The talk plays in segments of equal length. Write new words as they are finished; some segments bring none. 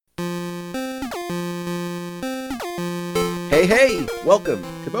Hey, welcome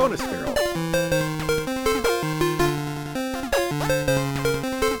to Bonus Barrel.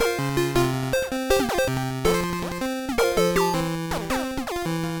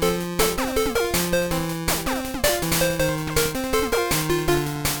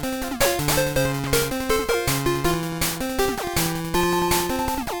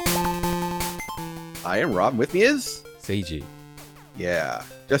 I am Rob. With me is Seiji. Yeah,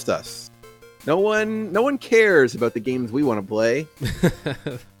 just us. No one cares about the games we want to play.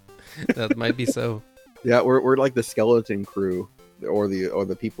 That might be so. Yeah, we're like the skeleton crew, or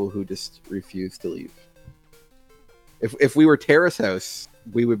the people who just refuse to leave. If we were Terrace House,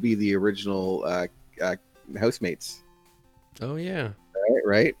 we would be the original housemates. Oh yeah.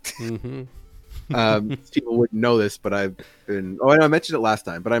 Right? Mm-hmm. People wouldn't know this, but I've been. Oh, I mentioned it last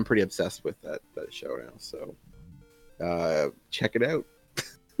time, but I'm pretty obsessed with that show now. So, check it out.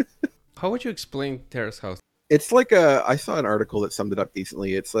 How would you explain Terrace House? It's like I saw an article that summed it up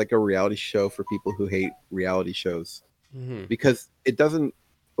decently. It's like a reality show for people who hate reality shows Mm-hmm. because it doesn't.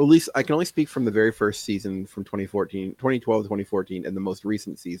 At least I can only speak from the very first season from 2012 to 2014, and the most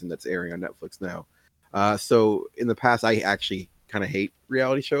recent season that's airing on Netflix now. So in the past, I actually kind of hate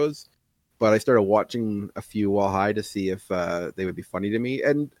reality shows, but I started watching a few while high to see if they would be funny to me,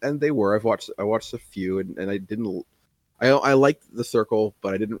 and they were. I watched a few, and I didn't. I liked The Circle,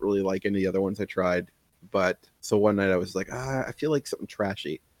 but I didn't really like any of the other ones I tried. But so one night I was like, I feel like something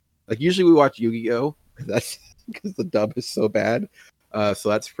trashy. Like usually we watch Yu-Gi-Oh! That's because the dub is so bad. So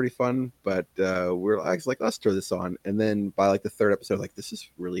that's pretty fun. But I was like, let's throw this on. And then by like the third episode, like this is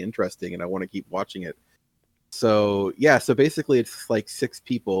really interesting, and I want to keep watching it. So yeah, so basically it's like 6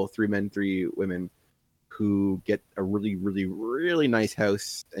 people, 3 men, 3 women, who get a really, really, really nice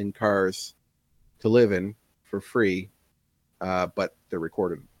house and cars to live in for free. But they're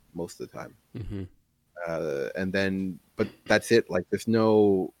recorded most of the time. Mm-hmm. But that's it. Like, there's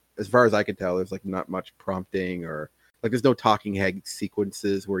no, as far as I can tell, there's like not much prompting, or like there's no talking head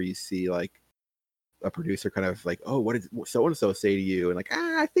sequences where you see like a producer kind of like, oh, what did so and so say to you, and like,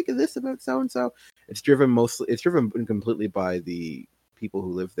 I think of this about so and so. It's driven completely by the people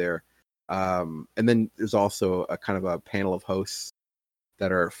who live there. And then there's also a kind of a panel of hosts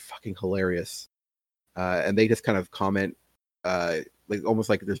that are fucking hilarious, and they just kind of comment. Like almost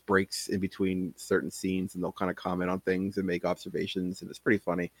like there's breaks in between certain scenes, and they'll kind of comment on things and make observations, and it's pretty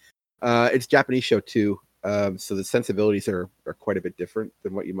funny. It's a Japanese show too, so the sensibilities are quite a bit different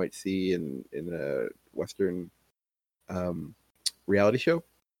than what you might see in a Western reality show.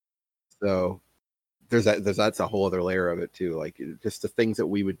 So that's a whole other layer of it too, like just the things that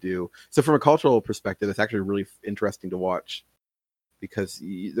we would do. So from a cultural perspective, it's actually really interesting to watch, because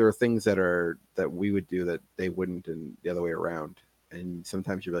there are things that we would do that they wouldn't, and the other way around. And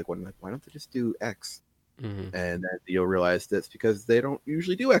sometimes you're like, why don't they just do X? Mm-hmm. And then you'll realize that's because they don't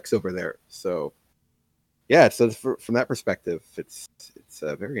usually do X over there. So yeah, so from that perspective, it's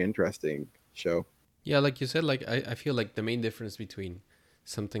a very interesting show. Yeah, like you said, like I feel like the main difference between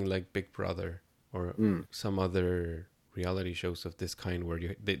something like Big Brother or some other reality shows of this kind where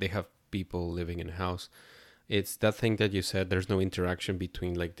they have people living in a house, it's that thing that you said, there's no interaction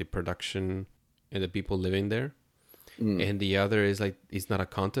between like the production and the people living there. And the other is like, it's not a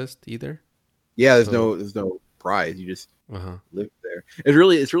contest either. Yeah, there's no prize. You just live there.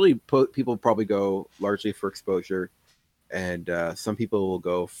 It's really people probably go largely for exposure, and some people will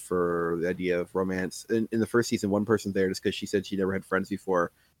go for the idea of romance. In the first season, one person there just because she said she never had friends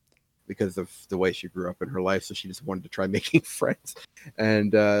before because of the way she grew up in her life, so she just wanted to try making friends.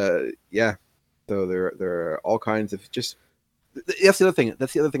 And yeah, so there are all kinds of just. That's the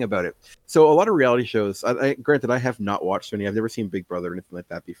other thing about it. So a lot of reality shows, granted, I have not watched any. I've never seen Big Brother or anything like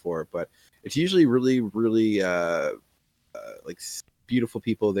that before, but it's usually really, really like beautiful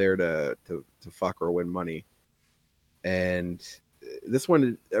people there to fuck or win money. And this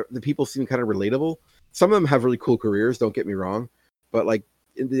one, the people seem kind of relatable. Some of them have really cool careers, don't get me wrong, but like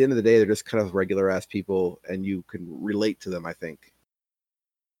at the end of the day, they're just kind of regular ass people, and you can relate to them, I think.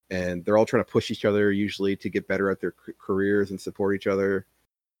 And they're all trying to push each other usually to get better at their careers and support each other.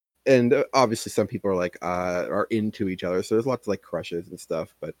 And obviously some people are like are into each other, so there's lots of like crushes and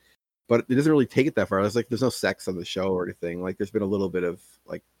stuff, but it doesn't really take it that far. It's like there's no sex on the show or anything. Like there's been a little bit of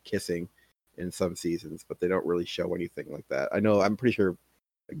like kissing in some seasons, but they don't really show anything like that. I'm pretty sure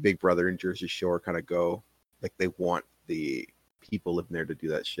like Big Brother and Jersey Shore kind of go like they want the people living there to do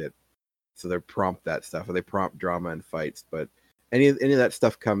that shit, so they prompt that stuff, or they prompt drama and fights. But any of that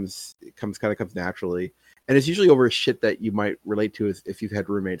stuff comes naturally, and it's usually over shit that you might relate to. As if you've had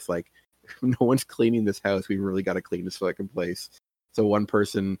roommates, like, no one's cleaning this house, we really got to clean this fucking place. So one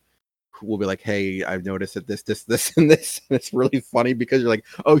person will be like, "Hey, I've noticed that this, and this." And it's really funny because you're like,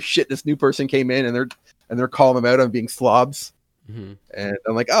 "Oh shit, this new person came in and they're calling them out on being slobs." Mm-hmm. And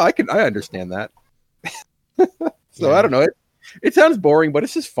I'm like, "Oh, I understand that." So I don't know. It sounds boring, but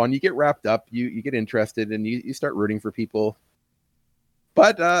it's just fun. You get wrapped up, you get interested, and you start rooting for people.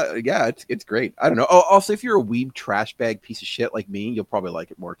 But yeah, it's great. I don't know. Oh, also, if you're a weeb trash bag piece of shit like me, you'll probably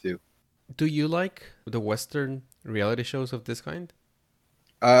like it more too. Do you like the Western reality shows of this kind?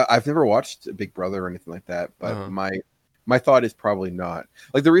 I've never watched Big Brother or anything like that, but my thought is probably not.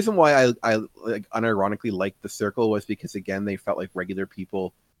 Like the reason why I like unironically liked The Circle was because again they felt like regular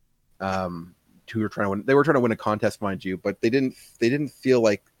people, who were trying to win. They were trying to win a contest, mind you, but they didn't feel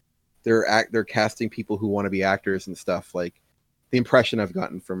like they're casting people who want to be actors and stuff. Like the impression I've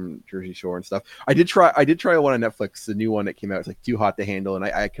gotten from Jersey Shore and stuff. I did try one on Netflix, the new one that came out. It's like Too Hot to Handle, and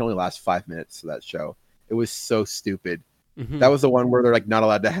I can only last 5 minutes of that show. It was so stupid. Mm-hmm. That was the one where they're like not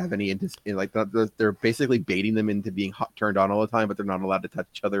allowed to have any like they're basically baiting them into being turned on all the time, but they're not allowed to touch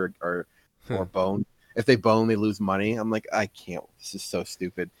each other or bone. If they bone, they lose money. I'm like, I can't. This is so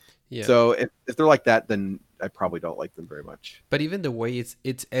stupid. Yeah. So if they're like that, then I probably don't like them very much. But even the way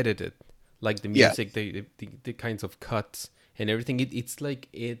it's edited, like the music, the kinds of cuts and everything, it's like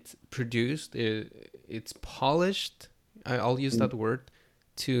it's produced, it's polished. I'll use that word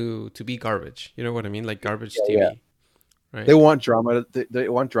to be garbage. You know what I mean? Like garbage TV. Yeah. Right. They want drama. They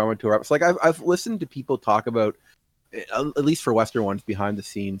want drama to wraps. Like I've listened to people talk about, at least for Western ones, behind the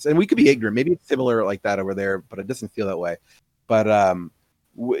scenes, and we could be ignorant. Maybe it's similar like that over there, but it doesn't feel that way. But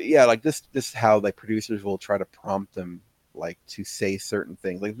yeah, like this how like producers will try to prompt them like to say certain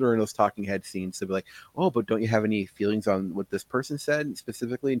things. Like during those talking head scenes, they'll be like, "Oh, but don't you have any feelings on what this person said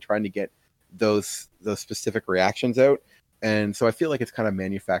specifically?" And trying to get those specific reactions out. And so I feel like it's kind of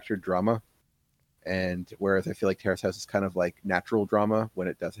manufactured drama. And whereas I feel like Terrace House is kind of like natural drama when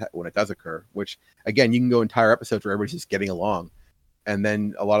it does occur, which again, you can go entire episodes where everybody's just getting along. And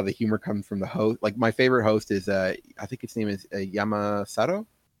then a lot of the humor comes from the host. Like my favorite host is, I think his name is Yamasato?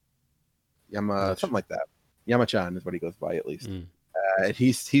 Something like that. Yama-chan is what he goes by, at least. And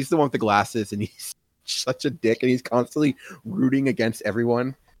he's the one with the glasses, and he's such a dick, and he's constantly rooting against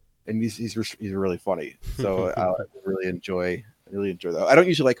everyone. And he's really funny. So I really enjoy that. I don't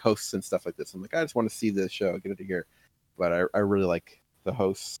usually like hosts and stuff like this. I'm like, I just want to see the show, get it to here. But I really like the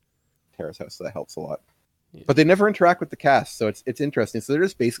hosts, Terrace House, so that helps a lot. Yeah. But they never interact with the cast, so it's interesting. So they're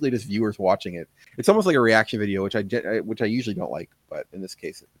just basically just viewers watching it. It's almost like a reaction video, which I usually don't like, but in this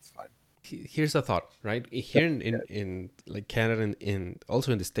case, it's fine. Here's a thought, right? Here in like Canada and in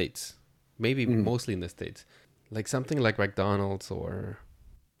also in the States, maybe mostly in the States, like something like McDonald's or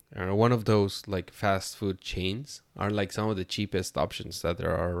one of those like fast food chains are like some of the cheapest options that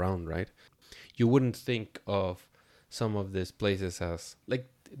there are around, right? You wouldn't think of some of these places as like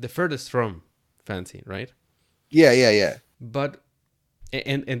the furthest from fancy, right? Yeah. But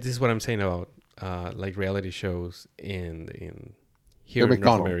and this is what I'm saying about like reality shows in here in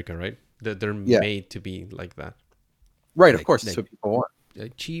North America, right? They're made to be like that. Right, of course, that's what people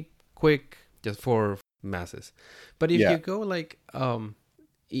want. Cheap, quick, just for masses. But if you go like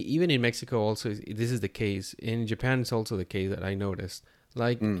even in Mexico also this is the case. In Japan it's also the case that I noticed.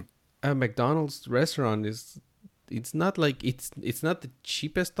 Like a McDonald's restaurant it's not like it's not the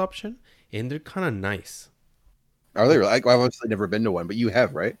cheapest option, and they're kind of nice. Are they? I've obviously never been to one, but you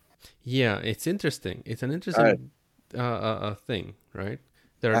have, right? Yeah, it's interesting. It's an interesting thing, right?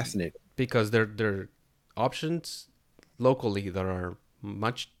 They're fascinating because they're options locally that are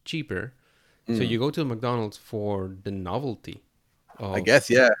much cheaper. So you go to McDonald's for the novelty. I guess,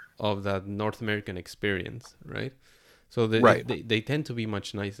 yeah, of that North American experience, right? So they tend to be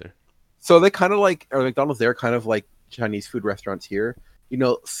much nicer. So they kind of like, or McDonald's, they're kind of like Chinese food restaurants here. You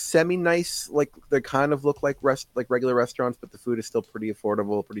know, semi-nice, like they kind of look like regular restaurants, but the food is still pretty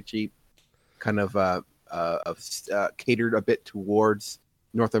affordable, pretty cheap. Kind of catered a bit towards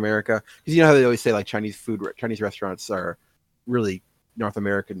North America, because you know how they always say like Chinese restaurants are really North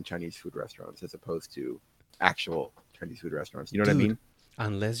American Chinese food restaurants as opposed to actual Chinese food restaurants. You know what I mean?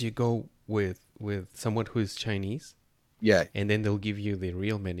 Unless you go with someone who is Chinese. Yeah. And then they'll give you the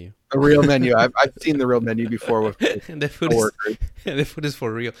real menu. A real menu. I've seen the real menu before with and the food is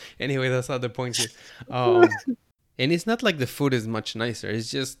for real. Anyway, that's not the point here. And it's not like the food is much nicer.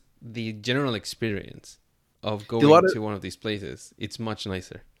 It's just the general experience of going to one of these places. It's much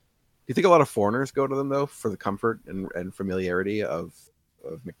nicer. Do you think a lot of foreigners go to them though for the comfort and familiarity of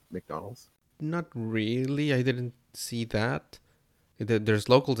McDonald's? Not really. I didn't see that. There's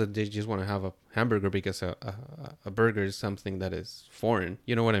locals that they just want to have a hamburger because a burger is something that is foreign.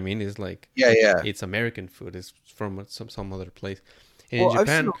 You know what I mean? It's like yeah. It's American food. It's from some other place. And in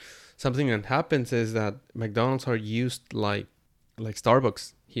Japan, something that happens is that McDonald's are used like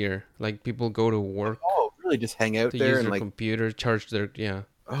Starbucks here. Like people go to work Oh, really? Just hang out to there use and their like. computer, charge their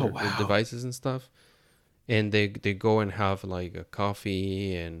Oh their wow. devices and stuff, and they go and have like a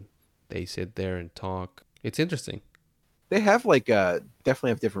coffee and they sit there and talk. It's interesting. They have like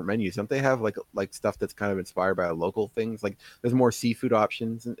definitely have different menus. Don't they have like stuff that's kind of inspired by local things? Like there's more seafood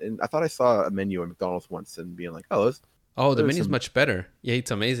options, and I thought I saw a menu at McDonald's once and being like, oh, Oh, the those are menu's some much better. Yeah,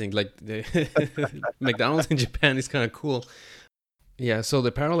 it's amazing. Like the McDonald's in Japan is kind of cool. Yeah, so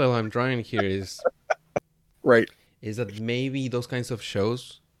the parallel I'm drawing here right. is that maybe those kinds of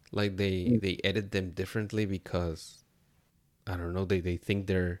shows, like Mm. they edit them differently because I don't know, they think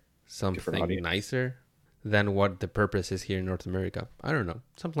they're Different something audience. nicer than what the purpose is here in North America. I don't know,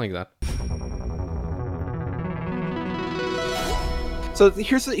 something like that. So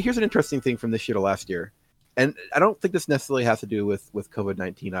here's an interesting thing from this year to last year, and I don't think this necessarily has to do with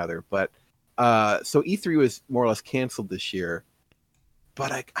COVID-19 either. But so E3 was more or less canceled this year,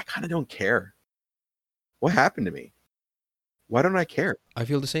 but I kind of don't care. What happened to me? Why don't I care? I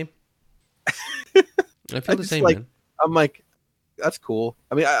feel the same. I I feel the just same, like man. I'm like that's cool.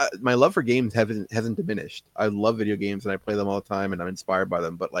 I mean, my love for games hasn't diminished. I love video games and I play them all the time and I'm inspired by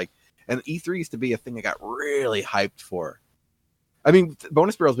them. But like, and E3 used to be a thing I got really hyped for. I mean,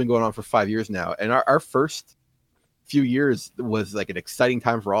 Bonus Barrel's been going on for 5 years now, and our first few years was like an exciting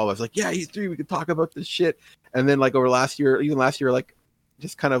time for all of us. Like, yeah, E3, we could talk about this shit. And then like over last year, even last year, like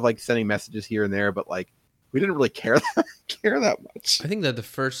just kind of like sending messages here and there, but like we didn't really care that much. I think that the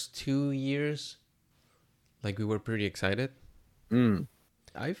first 2 years, like we were pretty excited. Mm.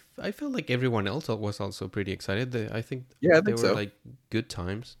 I felt like everyone else was also pretty excited. I think Yeah, I they think were so. like good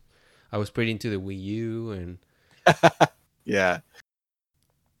times. I was pretty into the Wii U, and Yeah.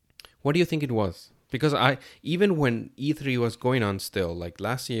 what do you think it was? Because even when E3 was going on still, like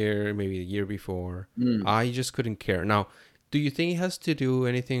last year, maybe the year before, Mm. I just couldn't care. Now, do you think it has to do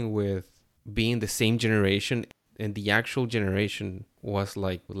anything with being the same generation and the actual generation was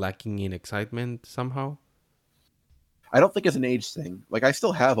like lacking in excitement somehow? I don't think it's an age thing. Like I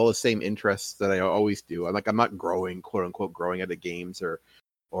still have all the same interests that I always do. I'm not growing, quote unquote, growing out of games or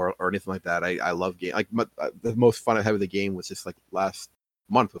anything like that. I love game. Like the most fun I had with the game was just like last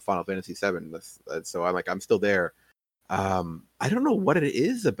month with Final Fantasy VII. So I'm still there. I don't know what it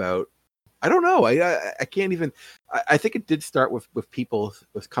is about. I don't know. I can't even. I think it did start with people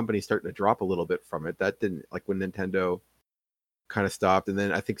with companies starting to drop a little bit from it. That didn't like when Nintendo kind of stopped, and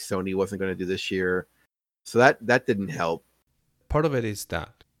then I think Sony wasn't going to do this year, so that didn't help. Part of it is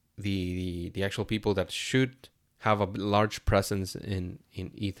that the actual people that should have a large presence in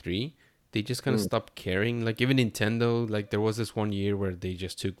E3, they just kind of stopped caring. Like even Nintendo, like there was this one year where they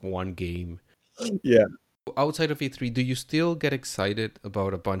just took one game. Yeah. Outside of E3, do you still get excited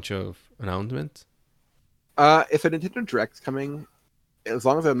about a bunch of announcements? If a Nintendo Direct's coming, as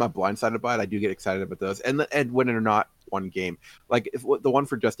long as I'm not blindsided by it, I do get excited about those. And when they're not one game, like if the one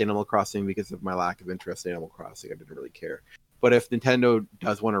for just Animal Crossing, because of my lack of interest in Animal Crossing, I didn't really care. But if Nintendo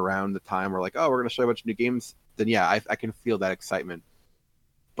does one around the time where like, oh, we're going to show a bunch of new games, then yeah, I can feel that excitement.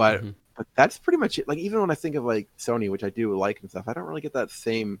 But that's pretty much it. Like even when I think of like Sony, which I do like and stuff, I don't really get that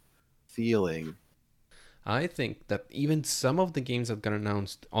same feeling. I think that even some of the games that got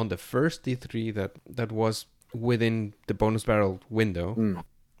announced on the first E3 that was within the bonus barrel window,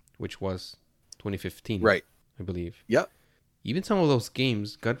 which was 2015, right? I believe. Yep. Even some of those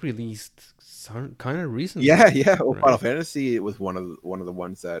games got released kind of recently. Yeah. Well, right? Final Fantasy was one of the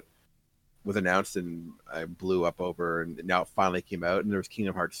ones that was announced and I blew up over, and now it finally came out. And there was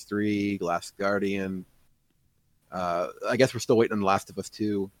Kingdom Hearts 3, Last Guardian. I guess we're still waiting on The Last of Us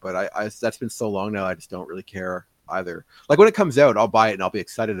 2, but I that's been so long now, I just don't really care either. Like when it comes out, I'll buy it and I'll be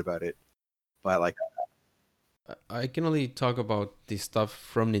excited about it. But like, I can only talk about the stuff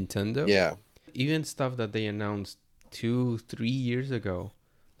from Nintendo. yeah, Even stuff that they announced 2-3 years ago.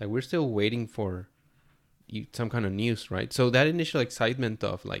 Like we're still waiting for some kind of news, right? So that initial excitement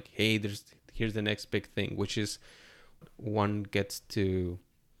of like, hey, here's the next big thing, which is one gets to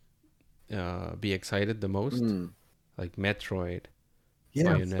be excited the most, like Metroid.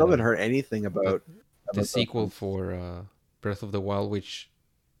 Yeah, I still haven't heard anything about the sequel for Breath of the Wild, which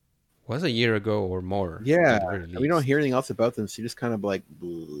was a year ago or more. Yeah, we don't hear anything else about them, so you just kind of like.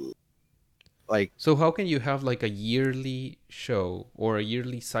 So how can you have like a yearly show or a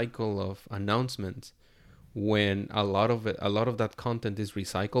yearly cycle of announcements when a lot of that content is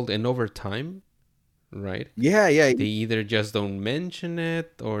recycled and over time, right? Yeah. They either just don't mention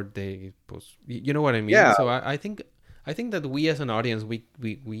it or they post. You know what I mean? Yeah. So I think that we as an audience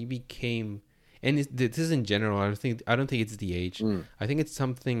we became, and this is in general. I don't think it's the age. I think it's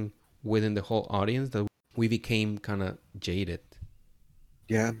something within the whole audience that we became kind of jaded.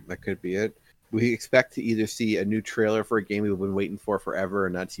 Yeah, that could be it. We expect to either see a new trailer for a game we've been waiting for forever,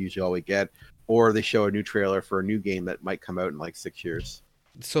 and that's usually all we get, or they show a new trailer for a new game that might come out in like 6 years.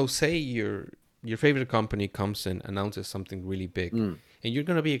 So say your favorite company comes and announces something really big, and you're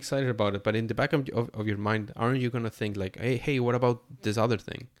going to be excited about it, but in the back of your mind, aren't you going to think like, hey, what about this other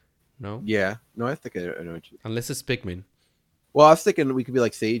thing? No? Yeah. No, I think I know what you... Unless it's Pikmin. Well, I was thinking we could be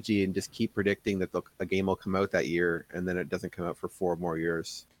like Seiji and just keep predicting that a game will come out that year, and then it doesn't come out for 4 more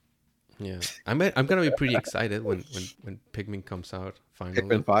years. Yeah, I'm gonna be pretty excited when Pikmin comes out finally.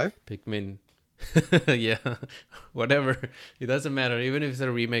 Pikmin 5? Pikmin, yeah, whatever. It doesn't matter, even if it's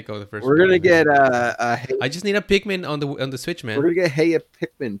a remake of the first. We're gonna get I just need a Pikmin on the Switch, man. We're gonna get Hey a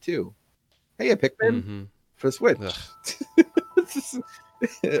Pikmin too. Hey a Pikmin for the Switch.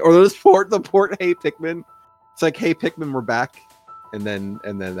 Or they'll just port Hey Pikmin. It's like Hey Pikmin, we're back, and then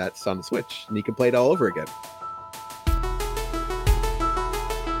that's on the Switch, and you can play it all over again.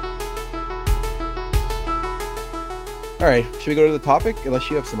 All right, should we go to the topic?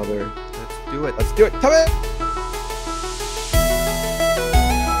 Unless you have some other... Let's do it. Let's do it. Topic!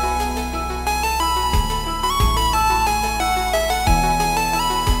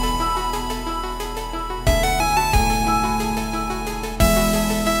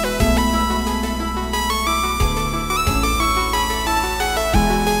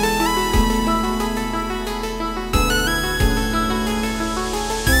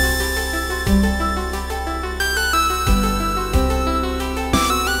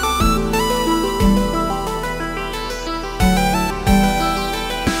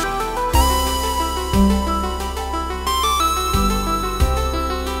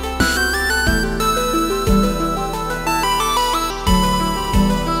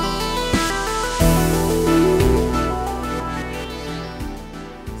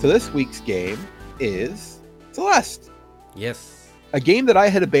 So this week's game is Celeste. Yes. A game that I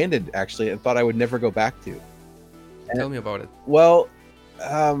had abandoned, actually, and thought I would never go back to. Tell me about it. Well,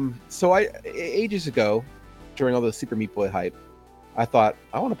 so ages ago, during all the Super Meat Boy hype, I thought,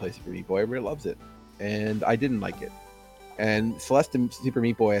 I want to play Super Meat Boy. Everybody loves it. And I didn't like it. And Celeste and Super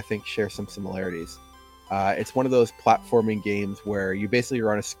Meat Boy, I think, share some similarities. It's one of those platforming games where you basically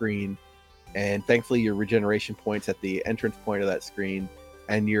are on a screen, and thankfully your regeneration point's at the entrance point of that screen,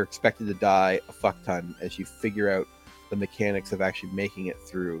 and you're expected to die a fuck ton as you figure out the mechanics of actually making it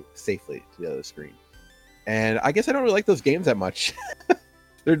through safely to the other screen. And I guess I don't really like those games that much.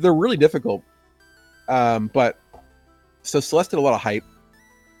 they're really difficult. But so Celeste did a lot of hype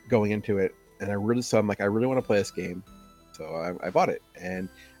going into it, and I'm like, I really want to play this game. So I bought it, and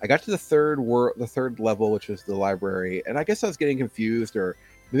I got to the third level, which was the library, and I guess I was getting confused, or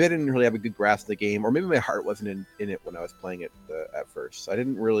maybe I didn't really have a good grasp of the game, or maybe my heart wasn't in it when I was playing it at first. So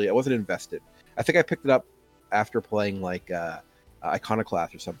I wasn't invested. I think I picked it up after playing like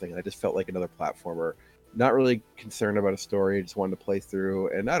Iconoclast or something, and I just felt like another platformer. Not really concerned about a story, I just wanted to play through,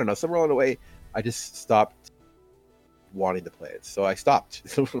 and I don't know, somewhere along the way, I just stopped wanting to play it. So I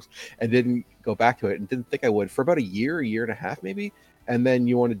stopped and didn't go back to it, and didn't think I would for about a year and a half maybe. And then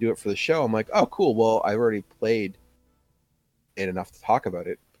you want to do it for the show. I'm like, oh, cool. Well, I've already played it enough to talk about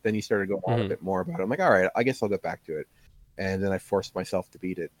it. But then you started going on a bit more about it. I'm like, all right, I guess I'll get back to it. And then I forced myself to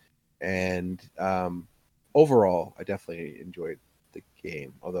beat it. And overall, I definitely enjoyed the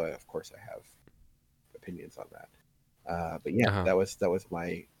game. Although, of course, I have opinions on that. But yeah, that was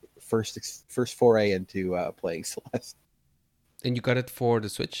my first foray into playing Celeste. And you got it for the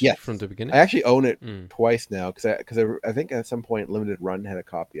Switch from the beginning? I actually own it twice now, because I think at some point Limited Run had a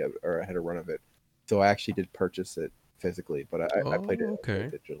copy of, or I had a run of it. So I actually did purchase it physically, but I played it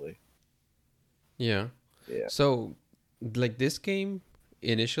digitally. Yeah. So, like this game,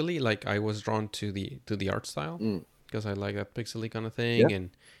 initially, like I was drawn to the art style because I like that pixely kind of thing,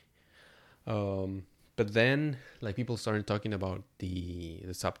 and but then like people started talking about the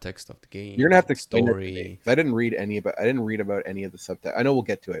subtext of the game. You're gonna have to explain it to me. I didn't read about any of the subtext. I know we'll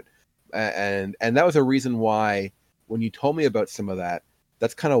get to it, and that was a reason why when you told me about some of that,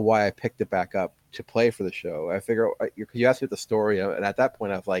 that's kind of why I picked it back up to play for the show. I figure you asked me the story, and at that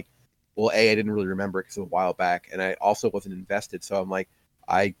point I was like, well, I didn't really remember it because it was a while back, and I also wasn't invested. So I'm like,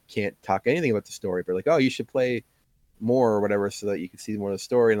 I can't talk anything about the story, but like, oh, you should play more or whatever so that you can see more of the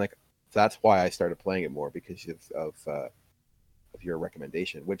story. And like, that's why I started playing it more, because of your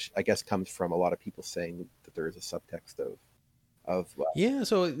recommendation, which I guess comes from a lot of people saying that there is a subtext of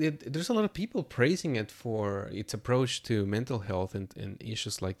so there's a lot of people praising it for its approach to mental health and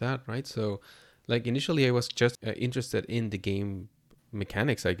issues like that, right? So like initially I was just interested in the game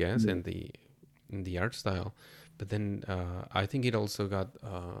mechanics, I guess, and the art style, But then I think it also got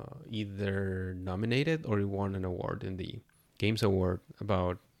either nominated or it won an award in the Games Award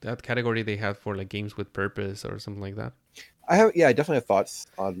about that category they had for like games with purpose or something like that. I definitely have thoughts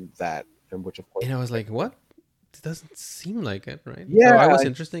on that, and which of course. And I was like, what? It doesn't seem like it, right? Yeah. So I was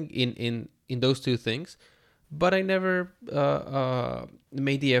interested in those two things, but I never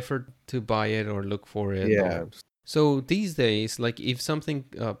made the effort to buy it or look for it. Yeah. So these days, like if something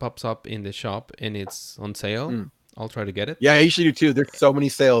pops up in the shop and it's on sale, I'll try to get it. Yeah, I usually do too. There's so many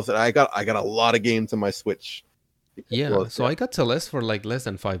sales, and I got a lot of games on my Switch. Yeah, so I got Celeste for like less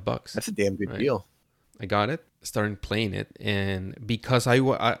than $5. That's a damn good deal. I got it, started playing it, and because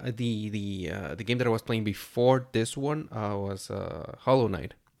the game that I was playing before this one was Hollow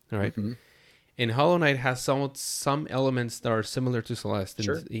Knight, right? Mm-hmm. And Hollow Knight has some elements that are similar to Celeste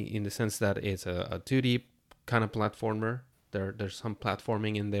in the sense that it's a 2D kind of platformer. There's some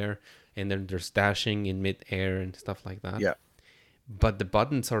platforming in there, and then there's dashing in mid-air and stuff like that. Yeah. But the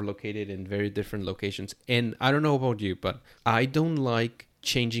buttons are located in very different locations. And I don't know about you, but I don't like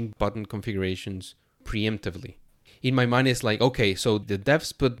changing button configurations preemptively. In my mind, it's like, okay, so the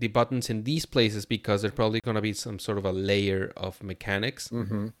devs put the buttons in these places because there's probably going to be some sort of a layer of mechanics,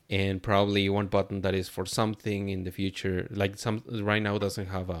 and probably one button that is for something in the future, like some right now doesn't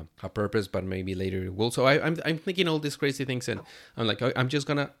have a purpose, but maybe later it will. So I'm thinking all these crazy things, and I'm like, I'm just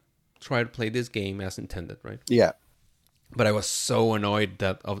going to try to play this game as intended, right? Yeah. But I was so annoyed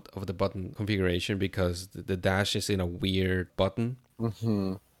of the button configuration because the dash is in a weird button.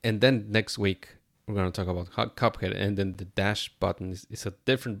 Mm-hmm. And then next week, we're going to talk about Cuphead, and then the dash button is a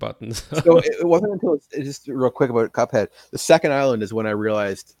different button. So it wasn't until just real quick about Cuphead. The second island is when I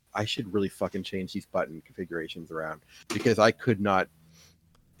realized I should really fucking change these button configurations around, because I could not.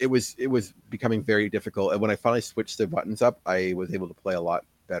 It was becoming very difficult, and when I finally switched the buttons up, I was able to play a lot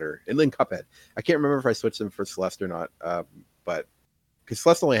better. And then Cuphead, I can't remember if I switched them for Celeste or not, but because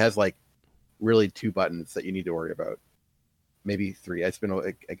Celeste only has like really 2 buttons that you need to worry about. Maybe 3. It's been,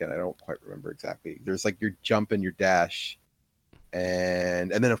 again, I don't quite remember exactly. There's like your jump and your dash, and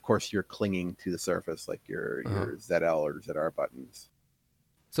then of course you're clinging to the surface, like your ZL or ZR buttons.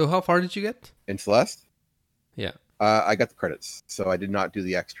 So how far did you get in Celeste? Yeah, I got the credits, so I did not do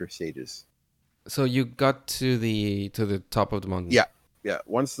the extra stages. So you got to the top of the mountain. Yeah.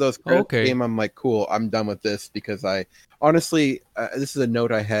 Once those credits came, I'm like, cool, I'm done with this, because I honestly, this is a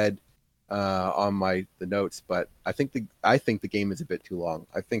note I had on the notes, but I think the game is a bit too long.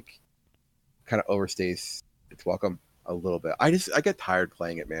 I think kind of overstays its welcome a little bit. I get tired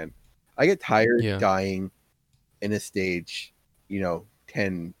playing it, man. I get tired dying in a stage,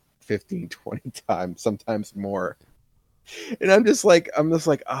 10, 15, 20 times, sometimes more. And I'm just like,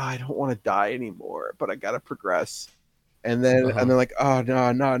 I don't want to die anymore, but I gotta progress. And then and then like, oh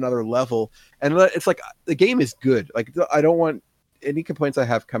no, not another level. And it's like, the game is good. Like, I don't want any complaints I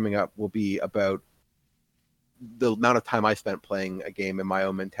have coming up will be about the amount of time I spent playing a game and my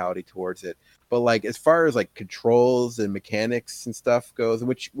own mentality towards it. But like, as far as like controls and mechanics and stuff goes,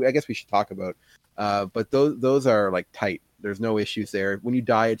 which I guess we should talk about, but those are like tight. There's no issues there. When you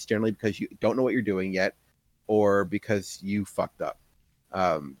die, it's generally because you don't know what you're doing yet, or because you fucked up.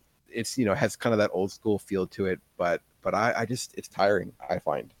 It's has kind of that old school feel to it, but I just, it's tiring, I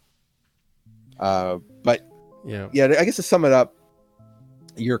find. But yeah, I guess to sum it up,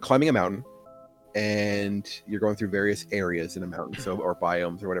 you're climbing a mountain and you're going through various areas in a mountain, or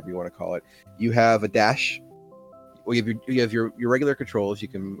biomes, or whatever you want to call it. You have a dash. Well, you have your regular controls. You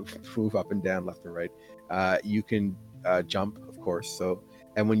can move up and down, left and right. You can jump, of course.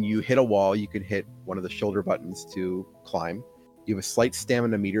 And when you hit a wall, you can hit one of the shoulder buttons to climb. You have a slight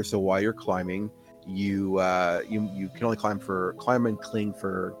stamina meter, so while you're climbing, you can only climb and cling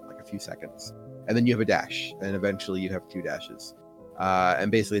for like a few seconds, and then you have a dash, and eventually you have 2 dashes.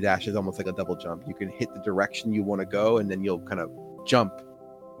 And basically, a dash is almost like a double jump. You can hit the direction you want to go, and then you'll kind of jump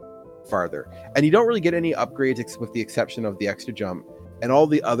farther. And you don't really get any upgrades with the exception of the extra jump. And all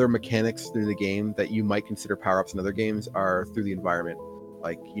the other mechanics through the game that you might consider power-ups in other games are through the environment.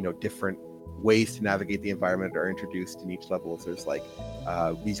 Like, different ways to navigate the environment are introduced in each level. So there's like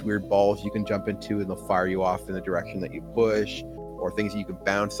these weird balls you can jump into, and they'll fire you off in the direction that you push, or things that you can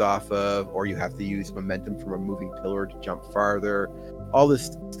bounce off of, or you have to use momentum from a moving pillar to jump farther. All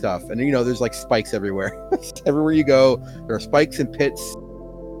this stuff. And there's like spikes everywhere. Everywhere you go, there are spikes and pits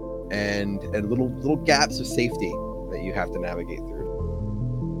and little gaps of safety that you have to navigate through.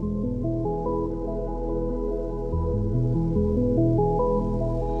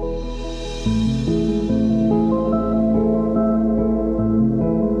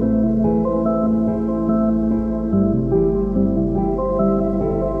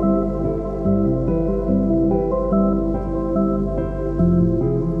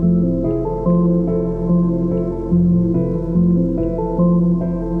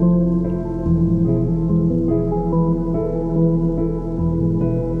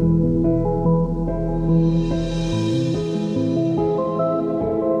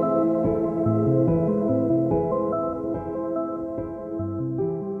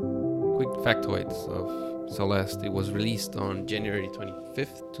 factoids of Celeste. It was released on January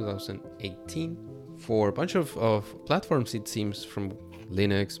 25th, 2018 for a bunch of platforms, it seems, from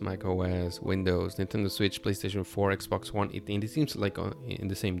Linux, Mac OS, Windows, Nintendo Switch, PlayStation 4, Xbox One. It seems like in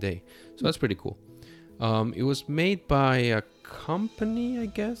the same day. So that's pretty cool. It was made by a company, I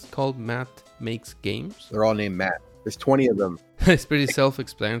guess, called Matt Makes Games. They're all named Matt. There's 20 of them. It's pretty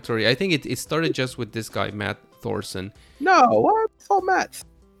self-explanatory. I think it started just with this guy, Matt Thorson. No, what? It's all Matt.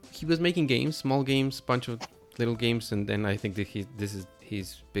 He was making games, small games, bunch of little games, and then I think that this is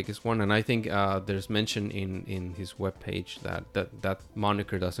his biggest one. And I think there's mention in his webpage that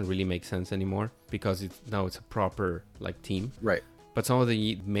moniker doesn't really make sense anymore because now it's a proper like team. Right. But some of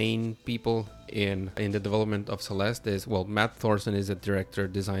the main people in the development of Celeste is, well, Matt Thorson is a director,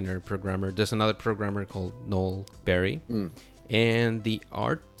 designer, programmer. There's another programmer called Noel Berry. And the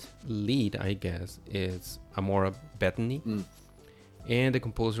art lead, I guess, is Amora Bettany. And the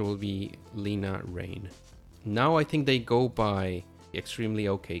composer will be Lena Rain. Now I think they go by Extremely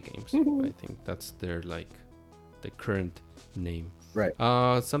OK Games. I think that's their, like, the current name. Right.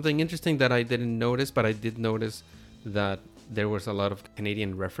 Something interesting that I didn't notice, but I did notice that there was a lot of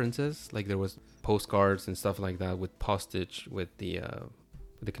Canadian references. Like there was postcards and stuff like that with postage with the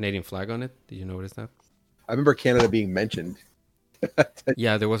Canadian flag on it. Did you notice that? I remember Canada being mentioned.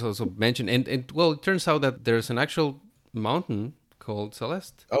 Yeah, there was also mention. And well, it turns out that there's an actual mountain called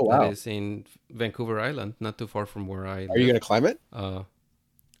Celeste. Oh, wow. That is in Vancouver Island, not too far from where I live. Are you going to climb it? I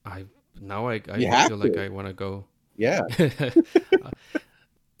feel like I want to go. Yeah.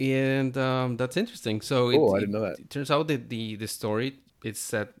 And that's interesting. So I didn't know that. It turns out that the story is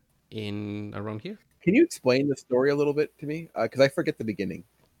set in around here. Can you explain the story a little bit to me? Because I forget the beginning.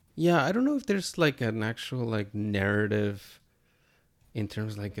 Yeah, I don't know if there's like an actual like narrative in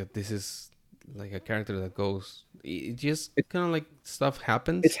terms like this is like a character that goes. It just kind of like stuff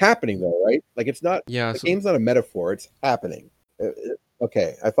happens. It's happening though, right? Like it's not. Yeah, the game's not a metaphor. It's happening.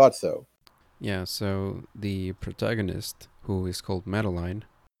 Okay, I thought so. Yeah. So the protagonist, who is called Madeline,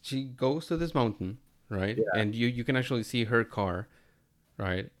 she goes to this mountain, right? Yeah. And you can actually see her car,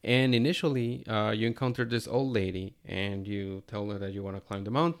 right? And initially, you encounter this old lady, and you tell her that you want to climb the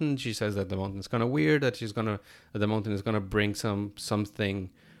mountain. She says that the mountain's kind of weird, that the mountain is gonna bring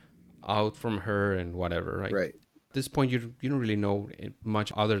something out from her and whatever, right? Right. At this point, you don't really know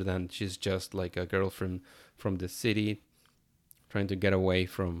much other than she's just like a girl from the city, trying to get away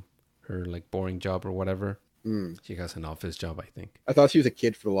from her like boring job or whatever. She has an office job, I think. I thought she was a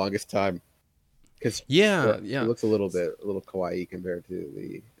kid for the longest time. Cause yeah. She looks a little kawaii compared to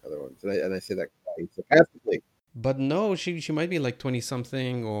the other ones, and I say that kawaii sarcastically. But no, she might be like 20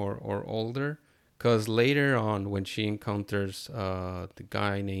 something or older, because later on when she encounters the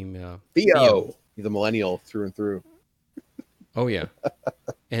guy named Theo, he's a millennial through and through. Oh yeah,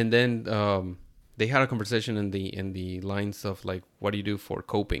 and then they had a conversation in the lines of like, what do you do for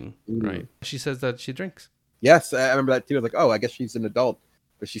coping, right? She says that she drinks. Yes, I remember that too. I was like, oh, I guess she's an adult,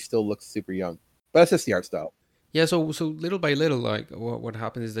 but she still looks super young. But that's just the art style. Yeah, so little by little, like what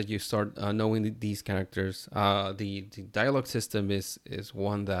happens is that you start knowing these characters. The dialogue system is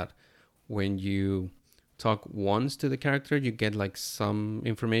one that when you talk once to the character, you get like some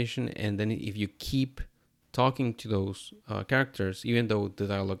information, and then if you keep talking to those characters, even though the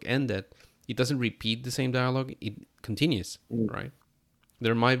dialogue ended, it doesn't repeat the same dialogue. It continues, right?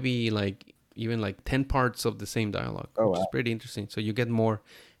 There might be like even like 10 parts of the same dialogue, which is pretty interesting. So you get more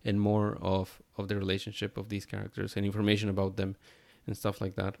and more of the relationship of these characters and information about them and stuff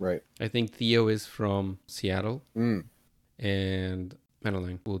like that. Right. I think Theo is from Seattle and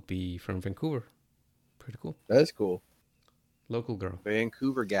Madeline would be from Vancouver. Pretty cool. That is cool. Local girl.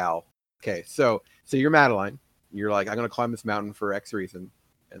 Vancouver gal. Okay, so you're Madeline. You're like, I'm going to climb this mountain for X reason.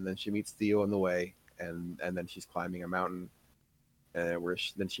 And then she meets Theo on the way, and then she's climbing a mountain, and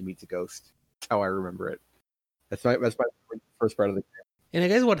then she meets a ghost. That's how I remember it. That's my first part of the game. And I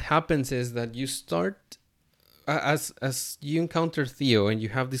guess what happens is that you start as you encounter Theo and you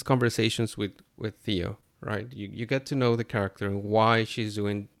have these conversations with Theo, right? You get to know the character and why she's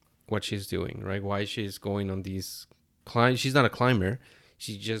doing what she's doing, right? Why she's going on these climb. She's not a climber.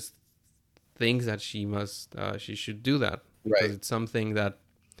 She just thinks that she should do that because it's something that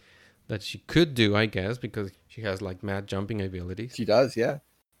she could do, I guess, because she has like mad jumping abilities. She does, yeah.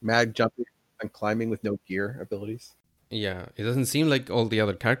 Mad jumping and climbing with no gear abilities. Yeah, it doesn't seem like all the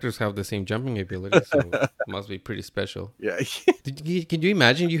other characters have the same jumping abilities, so it must be pretty special. Yeah. Can you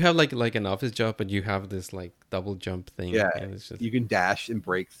imagine you have like an office job, but you have this like double jump thing? Yeah, and it's just... you can dash and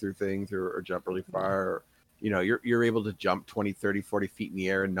break through things or jump really far. Or, you're able to jump 20, 30, 40 feet in the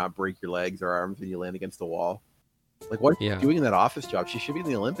air and not break your legs or arms when you land against the wall. Like, what are you doing in that office job? She should be in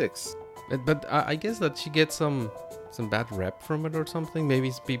the Olympics. But I guess that she gets some bad rep from it or something. Maybe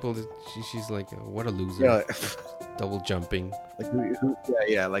it's people that she's like, what a loser. Yeah, double jumping. Like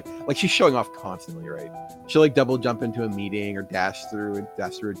yeah, like she's showing off constantly, right? She'll like double jump into a meeting or dash through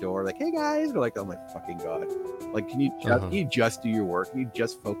a door, like, hey guys, or like, oh my fucking god, like can you just do your work? Can you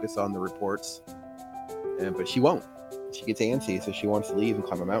just focus on the reports? But she won't. She gets antsy, so she wants to leave and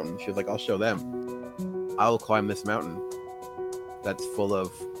climb a mountain. She's like, I'll show them. I'll climb this mountain that's full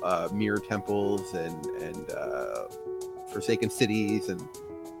of mirror temples and forsaken cities and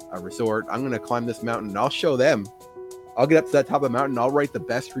a resort. I'm gonna climb this mountain and I'll show them. I'll get up to that top of the mountain and I'll write the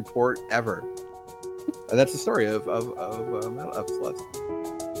best report ever. And that's the story of Celeste.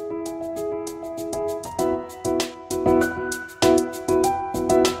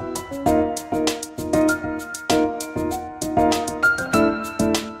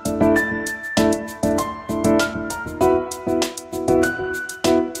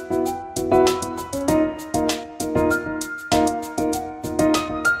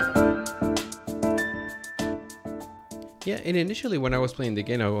 Yeah, and initially when I was playing the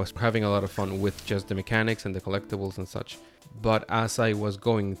game, I was having a lot of fun with just the mechanics and the collectibles and such. But as I was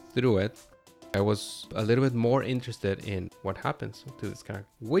going through it, I was a little bit more interested in what happens to this character,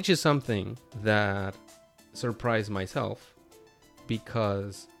 which is something that surprised myself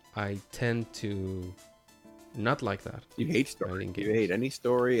because I tend to not like that. You hate story. You hate any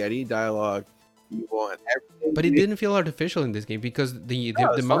story, any dialogue. You want everything. But it didn't feel artificial in this game because the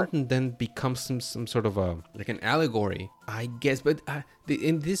mountain then becomes some sort of a like an allegory, I guess. But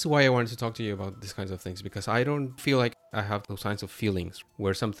and this is why I wanted to talk to you about these kinds of things, because I don't feel like I have those kinds of feelings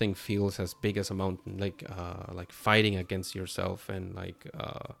where something feels as big as a mountain, like fighting against yourself and like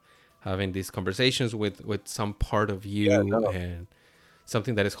having these conversations with some part of you and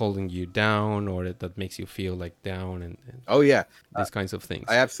something that is holding you down or that makes you feel like down and oh yeah, these kinds of things.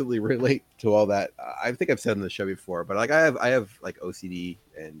 I absolutely relate to all that. I think I've said on the show before, but like I have like OCD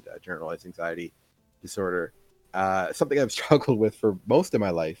and generalized anxiety disorder, something I've struggled with for most of my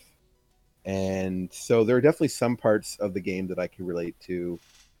life, and so there are definitely some parts of the game that I can relate to.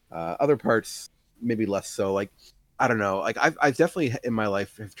 Other parts maybe less so. Like I don't know. Like I've definitely in my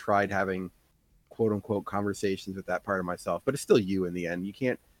life have tried having quote unquote conversations with that part of myself, but it's still you in the end. You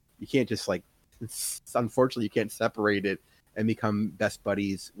can't just like, unfortunately you can't separate it and become best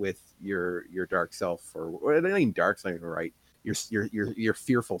buddies with your dark self, or not even dark's not even right, your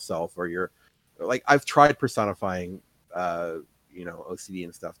fearful self, or your like I've tried personifying OCD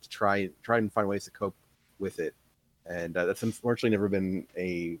and stuff to try and find ways to cope with it, and that's unfortunately never been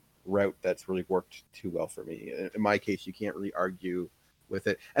a route that's really worked too well for me. In my case, you can't really argue with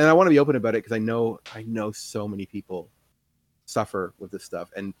it, and I want to be open about it because I know so many people suffer with this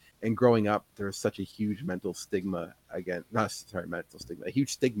stuff, and growing up there's such a huge mental stigma a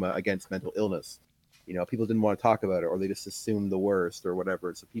huge stigma against mental illness. People didn't want to talk about it, or they just assumed the worst or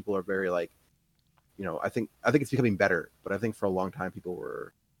whatever, so people are very like, I think it's becoming better, but I think for a long time people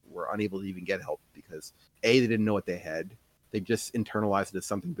were unable to even get help because they didn't know what they had. They just internalized it as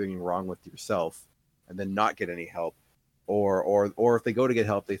something being wrong with yourself and then not get any help. Or if they go to get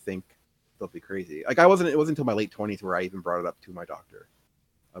help, they think they'll be crazy. Like it wasn't until my late 20s where I even brought it up to my doctor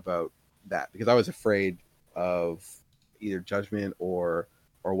about that, because I was afraid of either judgment or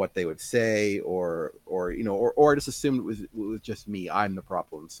what they would say, or I just assumed it was just me. I'm the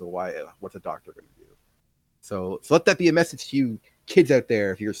problem. So what's a doctor going to do? So let that be a message to you kids out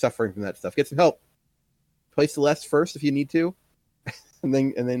there. If you're suffering from that stuff, get some help. Play Celeste first if you need to, and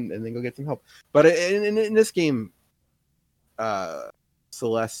then go get some help. But in this game,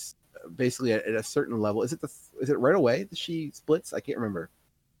 Celeste basically at a certain level, is it right away that she splits? I can't remember.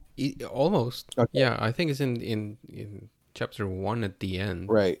 Almost. Okay. Yeah, I think it's in chapter 1 at the end.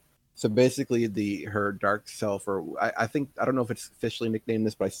 Right. So basically her dark self, or I think, I don't know if it's officially nicknamed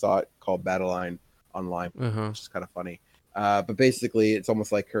this, but I saw it called Battleline online, which is kind of funny. But basically it's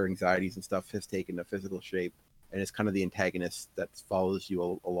almost like her anxieties and stuff has taken a physical shape, and it's kind of the antagonist that follows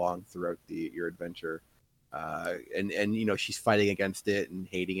you along throughout your adventure. And she's fighting against it and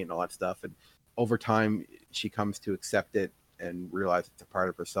hating it and all that stuff, and over time she comes to accept it and realize it's a part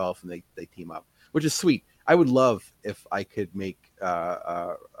of herself, and they team up, which is sweet. I would love if I could make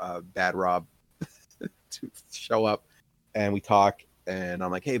Bad Rob to show up and we talk, and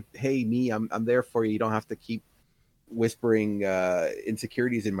I'm like, hey me, I'm there for you. You don't have to keep whispering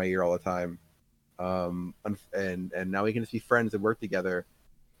insecurities in my ear all the time, and now we can just be friends and work together.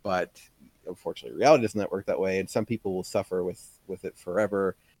 But unfortunately reality doesn't work that way, and some people will suffer with it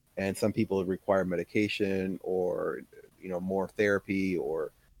forever, and some people require medication or more therapy,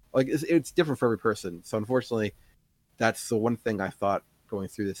 or like it's different for every person. So unfortunately that's the one thing I thought going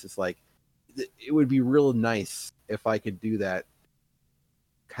through this. It's like it would be real nice if I could do that,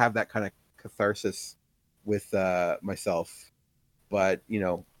 have that kind of catharsis with myself. But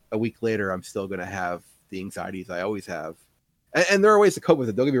a week later, I'm still going to have the anxieties I always have, and there are ways to cope with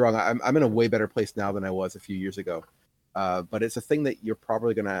it. Don't get me wrong; I'm in a way better place now than I was a few years ago. But it's a thing that you're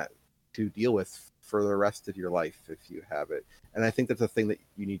probably going to deal with for the rest of your life if you have it. And I think that's a thing that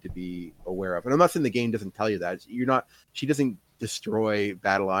you need to be aware of. And I'm not saying the game doesn't tell you that. She doesn't destroy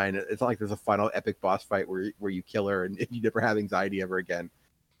Badeline. It's not like there's a final epic boss fight where you kill her and you never have anxiety ever again.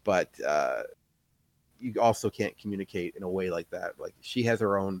 But you also can't communicate in a way like that. Like, she has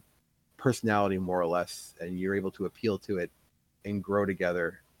her own personality more or less, and you're able to appeal to it and grow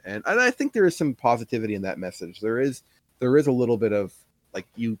together. And I think there is some positivity in that message. There is a little bit of like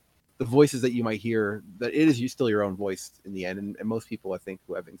the voices that you might hear, that it is still your own voice in the end. And most people, I think,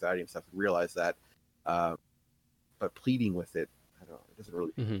 who have anxiety and stuff realize that. But pleading with it, I don't know, it doesn't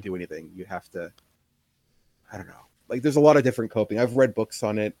really do anything. You have to, I don't know. Like, there's a lot of different coping. I've read books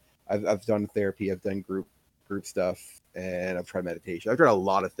on it. I've done therapy. I've done group stuff, and I've tried meditation. I've tried a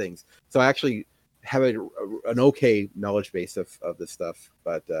lot of things. So I actually have an okay knowledge base of this stuff,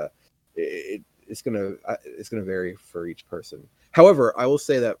 but it's gonna vary for each person. However, I will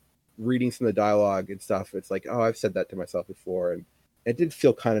say that reading some of the dialogue and stuff, it's like, oh, I've said that to myself before, and it did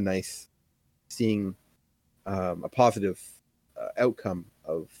feel kind of nice seeing a positive outcome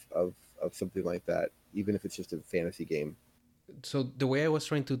of something like that, even if it's just a fantasy game. So the way I was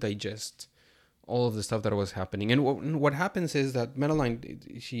trying to digest all of the stuff that was happening, and what happens is that Madeline,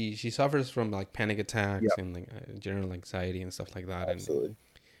 she suffers from like panic attacks and like general anxiety and stuff like that. Absolutely. And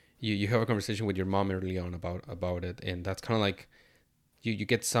you have a conversation with your mom early on about it, and that's kind of like you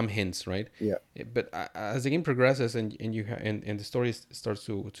get some hints, right? Yeah. But as the game progresses and the story starts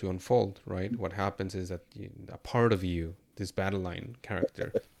to unfold, right? What happens is that a part of you, this Badeline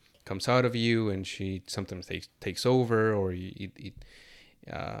character, comes out of you, and she sometimes takes over, or it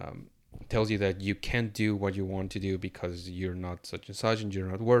tells you that you can't do what you want to do because you're not such and such, and you're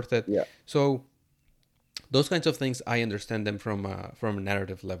not worth it. Yeah. So those kinds of things, I understand them from a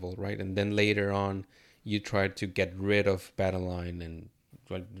narrative level, right? And then later on, you try to get rid of Badeline, and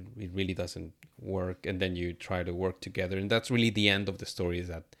it really doesn't work. And then you try to work together, and that's really the end of the story. Is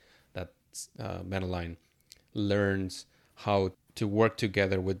that Badeline learns how to work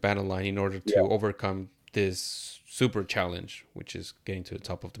together with Badeline in order to overcome this super challenge, which is getting to the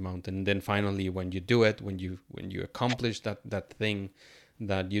top of the mountain. And then finally, when you do it, when you accomplish that thing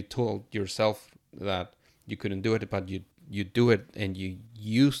that you told yourself that you couldn't do it, but you do it, and you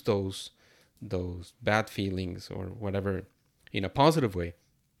use those bad feelings or whatever in a positive way,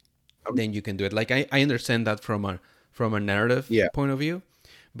 then you can do it. Like, I understand that from a narrative point of view,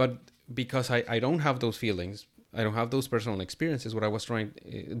 but because I don't have those feelings, I don't have those personal experiences. What I was trying,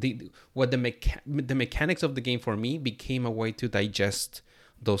 the mechanics of the game for me became a way to digest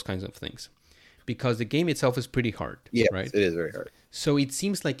those kinds of things, because the game itself is pretty hard. Yeah, right? It is very hard. So it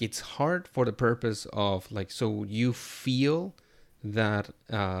seems like it's hard for the purpose of like, so you feel that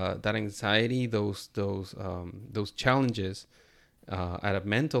that anxiety, those challenges at a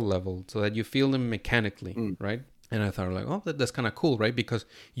mental level, so that you feel them mechanically, right? And I thought like, oh, that's kind of cool, right? Because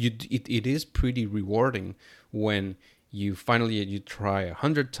it is pretty rewarding when you finally try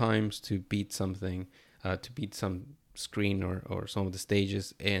 100 times to beat something, to beat some screen or some of the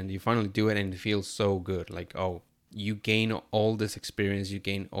stages, and you finally do it, and it feels so good. Like, oh, you gain all this experience, you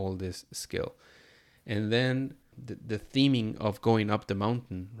gain all this skill. And then the theming of going up the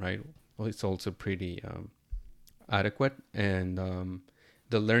mountain, right? Well, it's also pretty adequate, and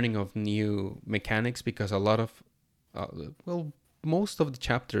the learning of new mechanics, because a lot of most of the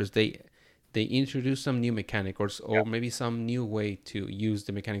chapters they introduce some new mechanic or maybe some new way to use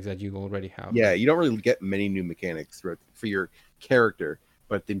the mechanics that you already have. Yeah, you don't really get many new mechanics for your character,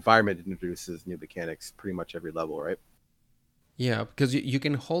 but the environment introduces new mechanics pretty much every level, right? Yeah, because you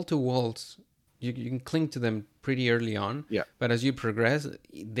can hold to walls, you can cling to them pretty early on. Yeah. But as you progress,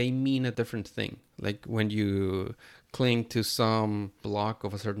 they mean a different thing. Like when you cling to some block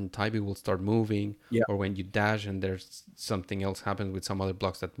of a certain type, it will start moving. Yeah. Or when you dash and there's something else happens with some other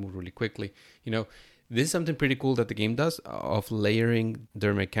blocks that move really quickly. This is something pretty cool that the game does, of layering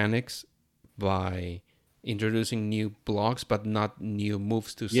their mechanics by introducing new blocks, but not new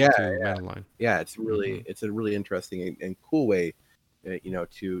moves to Madeline. Yeah, it's a really interesting and cool way,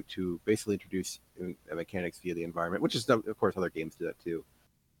 to basically introduce mechanics via the environment, which is, of course, other games do that too.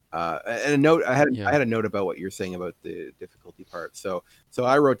 And a note, I had a note about what you're saying about the difficulty part. So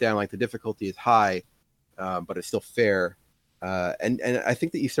I wrote down, like, the difficulty is high, but it's still fair. And I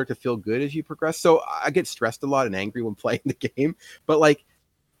think that you start to feel good as you progress. So I get stressed a lot and angry when playing the game, but like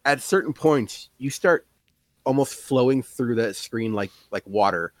at certain points, you start almost flowing through that screen like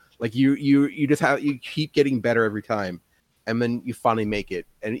water. Like you just you keep getting better every time, and then you finally make it.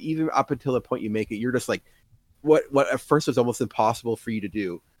 And even up until the point you make it, you're just like, what at first was almost impossible for you to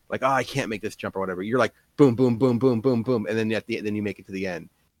do. Like, oh, I can't make this jump or whatever. You're like, boom, boom, boom, boom, boom, boom, and then then you make it to the end.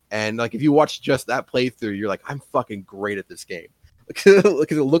 And like if you watch just that playthrough, you're like, I'm fucking great at this game because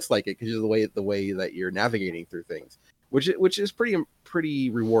it looks like it because of the way that you're navigating through things, which is pretty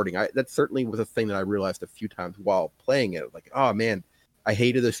rewarding. That certainly was a thing that I realized a few times while playing it. Like, oh man, I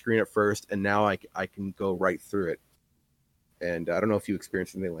hated the screen at first, and now I can go right through it. And I don't know if you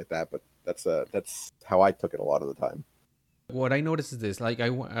experienced anything like that, but that's how I took it a lot of the time. What I noticed is this: like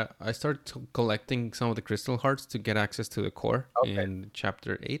I started collecting some of the crystal hearts to get access to the core in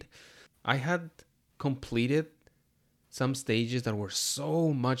chapter 8. I had completed some stages that were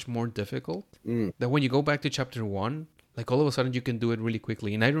so much more difficult that when you go back to chapter 1, like all of a sudden you can do it really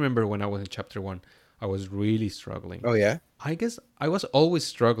quickly. And I remember when I was in chapter 1, I was really struggling. Oh yeah. I guess I was always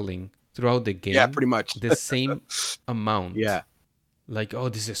struggling throughout the game. Yeah, pretty much the same amount. Yeah. Like, oh,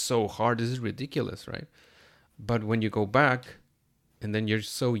 this is so hard. This is ridiculous, right? But when you go back, and then you're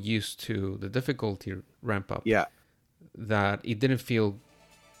so used to the difficulty ramp up, that it didn't feel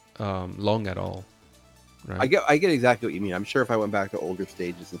long at all. Right? I get exactly what you mean. I'm sure if I went back to older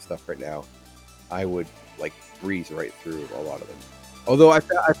stages and stuff right now, I would like breeze right through a lot of them. Although I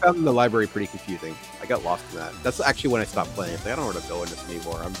found the library pretty confusing. I got lost in that. That's actually when I stopped playing. It's like, I don't know where to go in this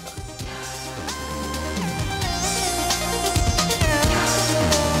anymore. I'm done.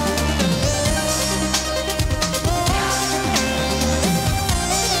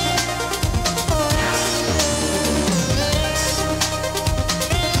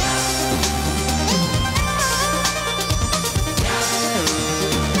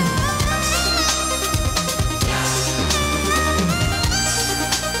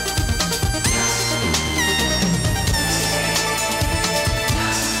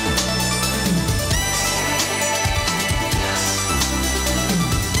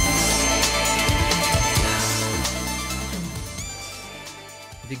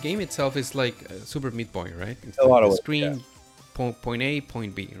 The game itself is like Super Meat Boy, right? It's a lot of screen, point A,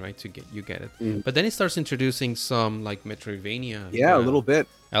 point B, right? To get it. But then it starts introducing some like Metroidvania. Yeah, a little bit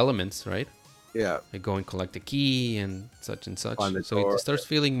elements, right? Yeah, like go and collect a key and such and such. So door. It starts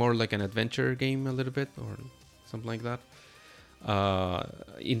feeling more like an adventure game a little bit, or something like that.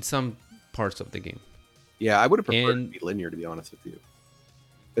 In some parts of the game. Yeah, I would have preferred it to be linear, to be honest with you.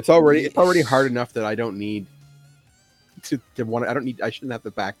 It's already hard enough that I don't need to want. I shouldn't have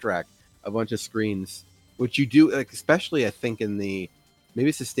to backtrack a bunch of screens, which you do, like, especially I think in maybe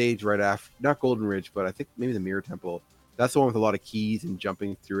it's the stage right after, not Golden Ridge, but I think maybe the Mirror Temple. That's the one with a lot of keys and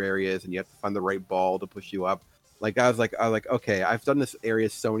jumping through areas, and you have to find the right ball to push you up. Like I was like, okay, I've done this area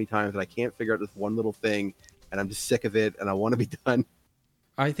so many times that I can't figure out this one little thing, and I'm just sick of it, and I want to be done.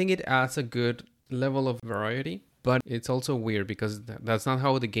 I think it adds a good level of variety, but it's also weird because that's not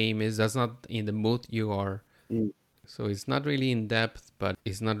how the game is. That's not in the mood you are. So it's not really in depth, but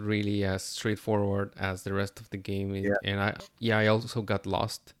it's not really as straightforward as the rest of the game. Yeah. And I also got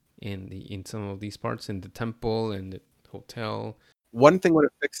lost in some of these parts, in the temple and the hotel. One thing would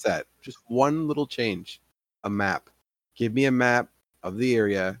have fixed that. Just one little change. A map. Give me a map of the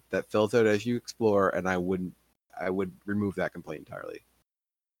area that fills out as you explore, and I would remove that complaint entirely.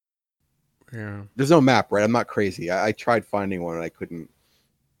 Yeah. There's no map, right? I'm not crazy. I tried finding one and I didn't.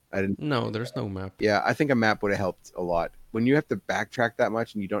 No, there's no map. Yeah, I think a map would have helped a lot. When you have to backtrack that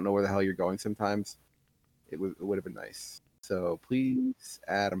much and you don't know where the hell you're going sometimes, it would have been nice. So please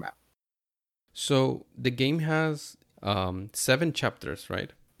add a map. So the game has 7 chapters,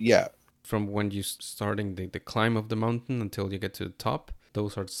 right? Yeah. From when you starting the climb of the mountain until you get to the top.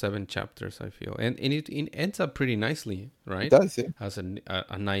 Those are 7 chapters, I feel. And it ends up pretty nicely, right? It does, yeah. Has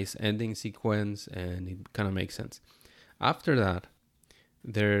a nice ending sequence, and it kind of makes sense. After that,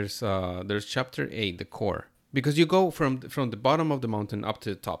 there's chapter 8, the core. Because you go from the bottom of the mountain up to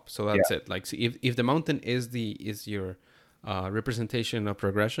the top. So that's it. Like, so if the mountain is your representation of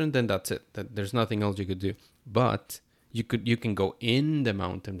progression, then that's it. There's nothing else you could do. But you can go in the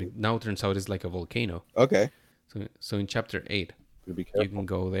mountain. Now it turns out it's like a volcano. Okay. So in chapter 8, be careful. You can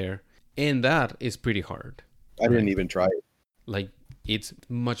go there, and that is pretty hard. I didn't even try it. Like, it's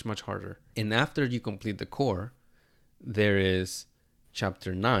much, much harder. And after you complete the core, there is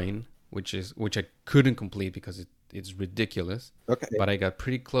chapter 9, which I couldn't complete because it's ridiculous. Okay. But I got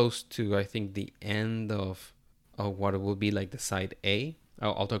pretty close to, I think, the end of what it will be like the side A.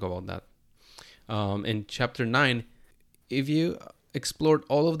 I'll talk about that. In chapter 9, if you explored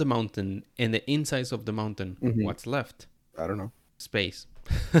all of the mountain and the insides of the mountain, what's left? I don't know. Space.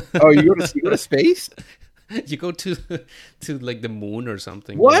 Oh, you go to space? You go to like the moon or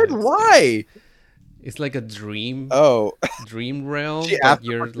something. What? Yeah, Why? It's like a dream. Oh, dream realm. But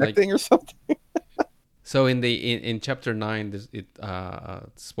you're like or something. So in chapter 9,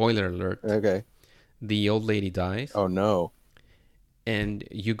 spoiler alert. Okay. The old lady dies. Oh no. And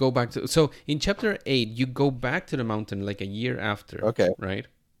you go back to... So in chapter 8, you go back to the mountain like a year after. Okay. Right?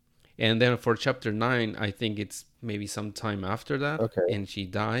 And then for chapter 9, I think it's maybe some time after that. Okay. And she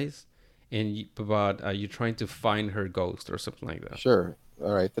dies. But you're trying to find her ghost or something like that. Sure.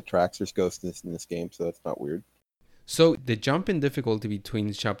 All right. The tracks, there's ghosts in this game, so that's not weird. So the jump in difficulty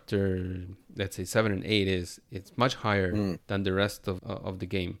between chapter, let's say 7 and 8 it's much higher than the rest of the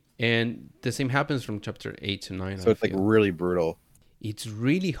game. And the same happens from chapter 8 to 9. So it's like really brutal. It's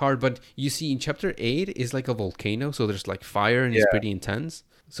really hard, but you see in chapter 8 is like a volcano, so there's like fire and it's pretty intense.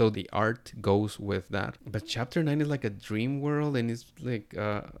 So the art goes with that. But chapter 9 is like a dream world, and it's like,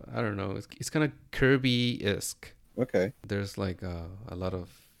 I don't know, it's kind of Kirby-esque. Okay. There's like a lot of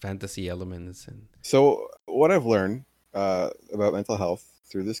fantasy elements. And so what I've learned about mental health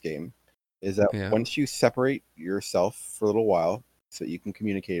through this game is that once you separate yourself for a little while so that you can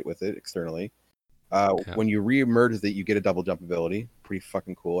communicate with it externally, when you re-emerge that you get a double jump ability. Pretty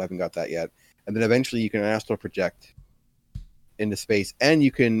fucking cool. I haven't got that yet. And then eventually you can astral project into space, and you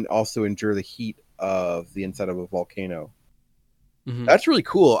can also endure the heat of the inside of a volcano. That's really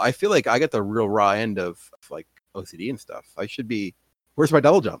cool. I feel like I get the real raw end of like OCD and stuff. I should be... Where's my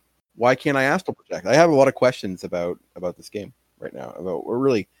double jump? Why can't I astral project? I have a lot of questions about this game right now, about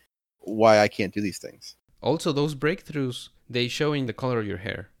really why I can't do these things. Also, those breakthroughs, they show in the color of your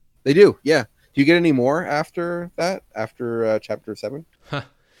hair. They do, yeah. Do you get any more after that? After chapter 7?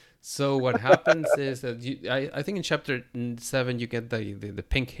 So what happens is that I think in chapter 7 you get the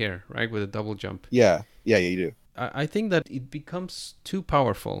pink hair, right, with a double jump. Yeah, you do. I think that it becomes too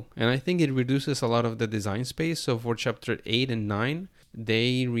powerful, and I think it reduces a lot of the design space. So for chapter 8 and 9,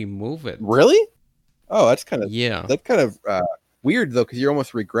 they remove it. Really? Oh, that's kind of weird though, because you're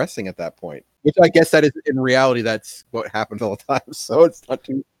almost regressing at that point. Which I guess that is in reality that's what happens all the time. So it's not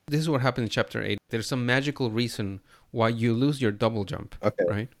too... This is what happens in chapter 8. There's some magical reason why you lose your double jump. Okay.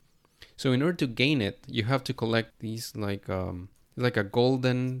 Right? So in order to gain it, you have to collect these like a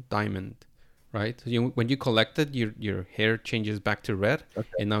golden diamond, right? So when you collect it, your hair changes back to red,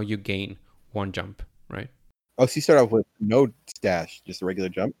 and now you gain 1 jump, right? Oh, so you start off with no dash, just a regular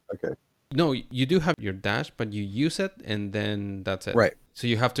jump? Okay. No, you do have your dash, but you use it, and then that's it. Right. So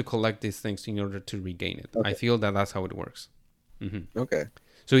you have to collect these things in order to regain it. Okay. I feel that that's how it works. Okay.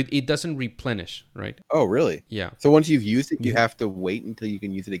 So it doesn't replenish, right? Oh, really? Yeah. So once you've used it, you have to wait until you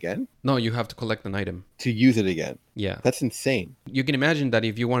can use it again? No, you have to collect an item. To use it again? Yeah. That's insane. You can imagine that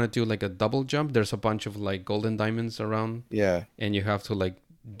if you want to do like a double jump, there's a bunch of like golden diamonds around. Yeah. And you have to like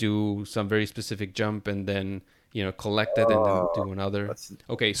do some very specific jump and then, collect it and then do another.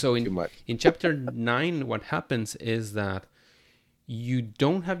 Okay, so in chapter 9, what happens is that you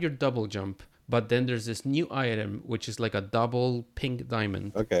don't have your double jump, but then there's this new item, which is like a double pink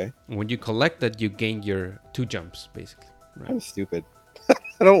diamond. Okay. And when you collect that, you gain your 2 jumps, basically. Right? Kind of stupid.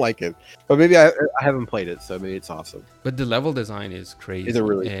 I don't like it. But maybe I haven't played it, so maybe it's awesome. But the level design is crazy. Is it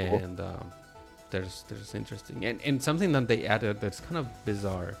really cool? And there's interesting. And something that they added that's kind of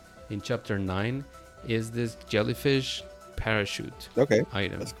bizarre in chapter 9 is this jellyfish parachute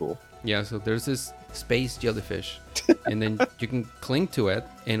item. That's cool. Yeah, so there's this space jellyfish, and then you can cling to it,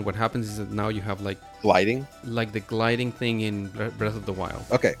 and what happens is that now you have like gliding, like the gliding thing in Breath of the Wild.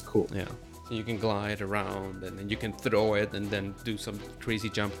 Okay, cool. Yeah, so you can glide around, and then you can throw it, and then do some crazy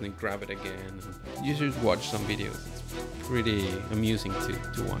jumps, and then grab it again. And you should watch some videos. It's pretty amusing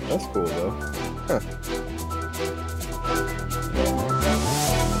to watch. That's cool though.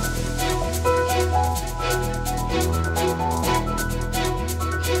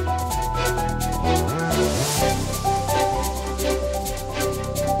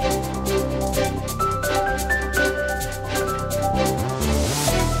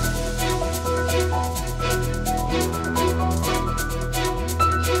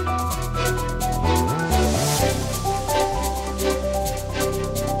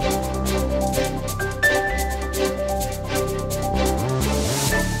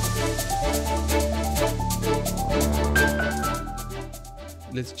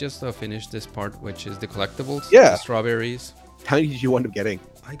 Let's just finish this part, which is the collectibles. Yeah. The strawberries. How many did you end up getting?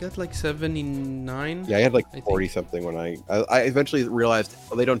 I got like 79. Yeah, I had like 40 something when I eventually realized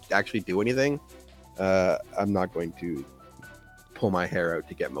they don't actually do anything. I'm not going to pull my hair out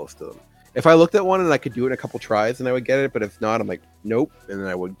to get most of them. If I looked at one and I could do it in a couple tries, then I would get it. But if not, I'm like, nope, and then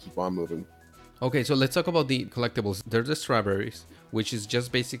I would keep on moving. Okay, so let's talk about the collectibles. There's the strawberries, which is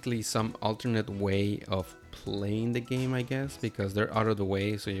just basically some alternate way of playing the game, I guess, because they're out of the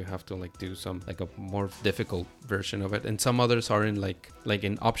way, so you have to like do some like a more difficult version of it. And some others are in like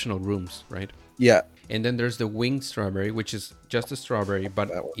in optional rooms, right? Yeah. And then there's the winged strawberry, which is just a strawberry, but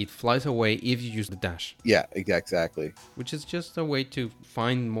it flies away if you use the dash. Yeah, exactly. Which is just a way to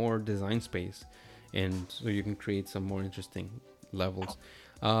find more design space, and so you can create some more interesting levels.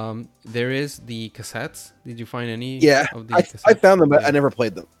 There is the cassettes. Did you find any? Yeah, of the I found them, but I never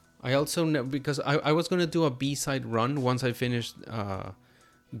played them. I also know, because I was going to do a B-side run once I finished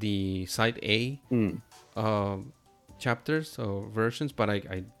the side A chapters or versions, but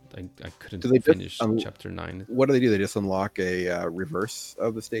I couldn't finish chapter 9. What do? They just unlock a reverse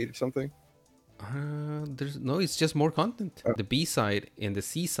of the stage or something? It's just more content. The B-side and the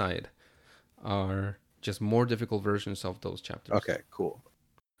C-side are just more difficult versions of those chapters. Okay, cool.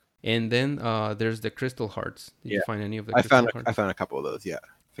 And then there's the crystal hearts. Did you find any of the crystal hearts? I found a couple of those, yeah.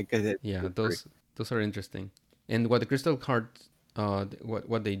 I think I did. Yeah, those are interesting. And what the crystal hearts,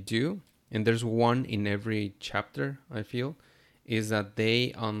 what they do, and there's one in every chapter, I feel, is that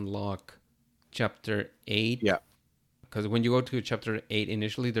they unlock chapter 8. Yeah. Because when you go to chapter 8,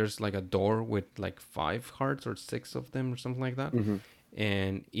 initially there's like a door with like 5 hearts or 6 of them or something like that. Mm-hmm.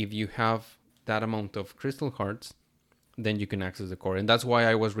 And if you have that amount of crystal hearts, then you can access the core. And that's why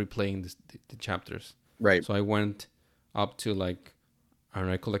I was replaying the chapters. Right. So I went up to like, I don't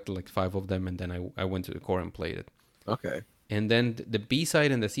know, I collected like 5 of them, and then I went to the core and played it. Okay. And then the B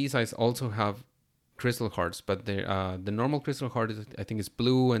side and the C sides also have crystal hearts, but the normal crystal heart I think is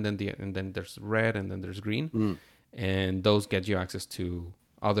blue, and then there's red, and then there's green, and those get you access to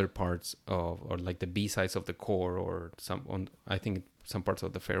other parts of, or like the B sides of the core, or I think some parts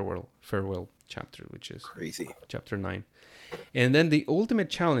of the farewell chapter, which is crazy, chapter 9. And then the ultimate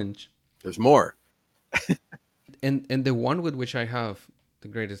challenge. There's more. and the one with which I have the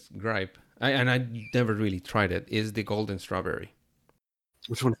greatest gripe, and I never really tried it, is the golden strawberry.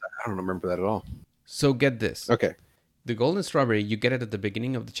 Which one is that? I don't remember that at all. So get this. Okay. The golden strawberry, you get it at the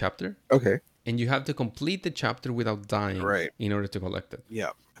beginning of the chapter. Okay. And you have to complete the chapter without dying in order to collect it.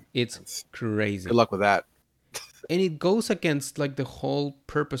 Yeah. It's crazy. Good luck with that. And it goes against like the whole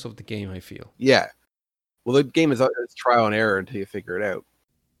purpose of the game, I feel. Yeah. Well, the game is trial and error until you figure it out.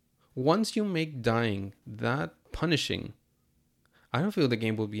 Once you make dying that punishing, I don't feel the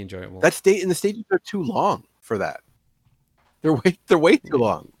game will be enjoyable. The stages are too long for that. They're way too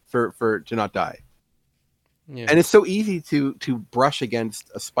long for to not die. Yeah. And it's so easy to brush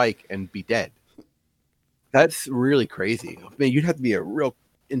against a spike and be dead. That's really crazy. I mean, you'd have to be a real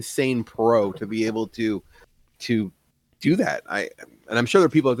insane pro to be able to do that. And I'm sure there are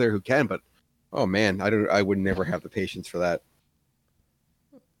people out there who can, but oh man, I would never have the patience for that.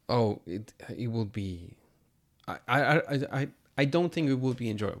 Oh, it will be. I don't think it will be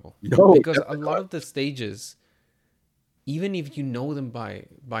enjoyable. No, because a lot of the stages, even if you know them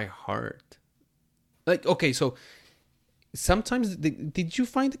by heart, like, okay, so sometimes did you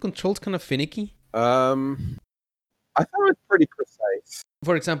find the controls kind of finicky? I thought it was pretty precise.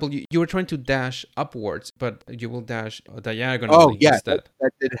 For example, you were trying to dash upwards, but you will dash diagonally instead.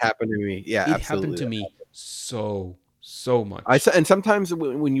 That did happen to me. Yeah, it absolutely. happened to me so much. And sometimes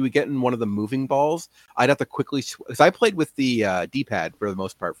when you would get in one of the moving balls, I'd have to quickly, because I played with the D-pad for the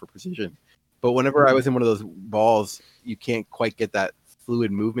most part for precision. But whenever I was in one of those balls, you can't quite get that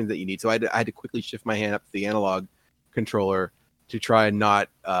fluid movement that you need. So I had to quickly shift my hand up to the analog controller to try and not,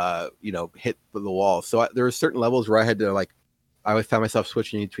 hit the wall. So there were certain levels where I had to I always found myself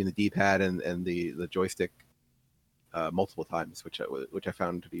switching between the D-pad and the joystick multiple times, which I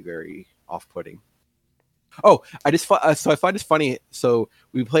found to be very off-putting. Oh, I find this funny. So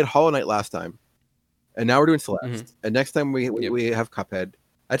we played Hollow Knight last time, and now we're doing Celeste. And next time we have Cuphead.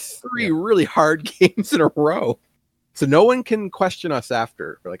 That's 3 really hard games in a row. So no one can question us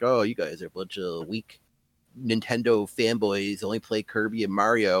after. We're like, oh, you guys are a bunch of weak Nintendo fanboys. Only play Kirby and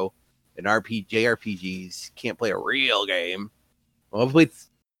Mario and JRPGs. Can't play a real game. Well, I've played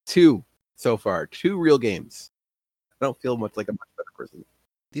 2 so far. 2 real games. I don't feel much like a much better person.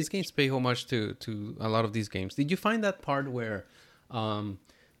 These games pay homage to a lot of these games. Did you find that part where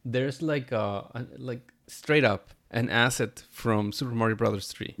there's like straight up an asset from Super Mario Brothers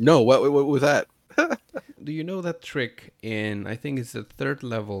 3? No, what was that? Do you know that trick in, I think it's the 3rd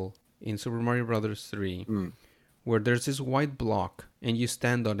level in Super Mario Brothers 3, where there's this white block and you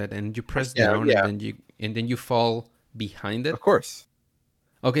stand on it and you press down and then you fall behind it? Of course.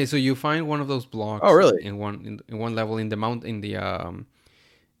 Okay, so you find one of those blocks. Oh, really? In one level in the mount in the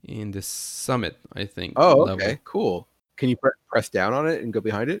in the summit, I think. Oh, level. okay, cool. Can you press down on it and go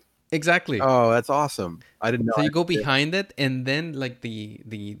behind it? Exactly. Oh, that's awesome. I didn't know. So you go behind it, and then like the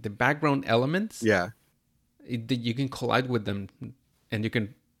background elements, Yeah. You can collide with them, and you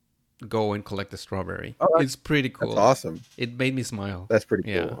can go and collect the strawberry. Oh, It's pretty that's cool. awesome. It made me smile. That's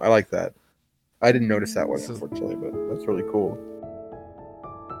pretty cool. I like that. I didn't notice that one, So- unfortunately, but that's really cool.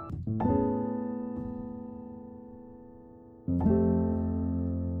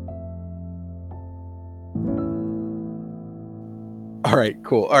 All right,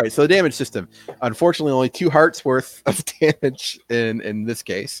 cool. All right, so the damage system. Unfortunately, only 2 hearts worth of damage in this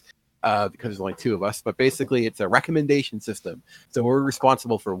case, because there's only 2 of us. But basically, it's a recommendation system. So we're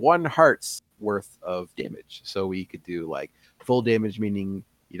responsible for 1 heart's worth of damage. So we could do like full damage, meaning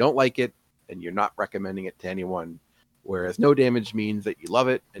you don't like it and you're not recommending it to anyone. Whereas no damage means that you love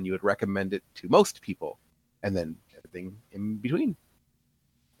it and you would recommend it to most people, and then everything in between.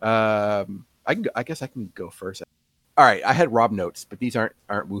 I guess I can go first. All right, I had Rob notes, but these aren't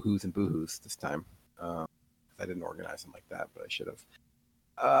woohoos and boohoos this time. I didn't organize them like that, but I should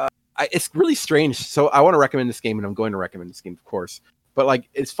have. It's really strange. So I want to recommend this game, and I'm going to recommend this game, of course. But like,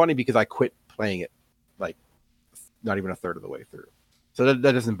 it's funny because I quit playing it, like, not even a third of the way through. So that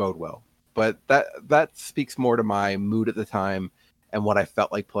doesn't bode well. But that speaks more to my mood at the time and what I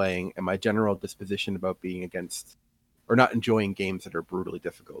felt like playing and my general disposition about being against or not enjoying games that are brutally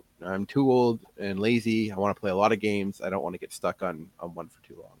difficult. I'm too old and lazy. I want to play a lot of games. I don't want to get stuck on one for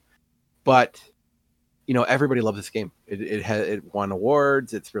too long. But everybody loves this game. It won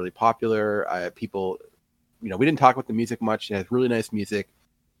awards. It's really popular. People, we didn't talk about the music much. It has really nice music.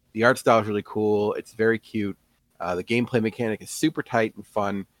 The art style is really cool. It's very cute. The gameplay mechanic is super tight and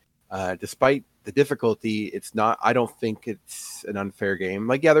fun. Despite the difficulty, it's not. I don't think it's an unfair game.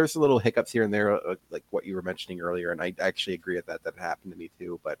 Like, yeah, there's a little hiccups here and there, like what you were mentioning earlier, and I actually agree with that. That happened to me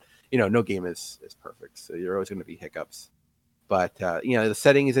too. But no game is perfect, so you're always going to be hiccups. But the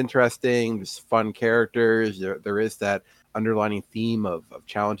setting is interesting. There's fun characters. There is that underlining theme of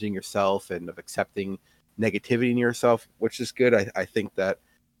challenging yourself and of accepting negativity in yourself, which is good. I think that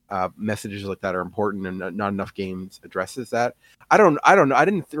messages like that are important, and not enough games addresses that. I don't know. I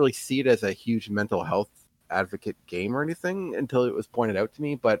didn't really see it as a huge mental health advocate game or anything until it was pointed out to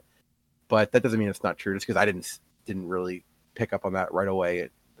me. But that doesn't mean it's not true. Just because I didn't really pick up on that right away,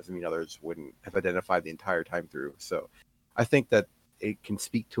 it doesn't mean others wouldn't have identified the entire time through. So I think that it can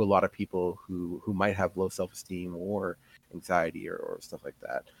speak to a lot of people who might have low self-esteem or anxiety or stuff like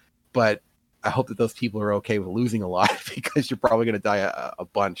that. But I hope that those people are okay with losing a lot, because you're probably going to die a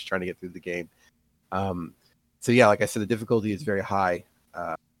bunch trying to get through the game. So yeah, like I said, the difficulty is very high,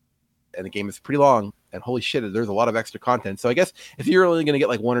 and the game is pretty long. And holy shit, there's a lot of extra content. So I guess if you're only going to get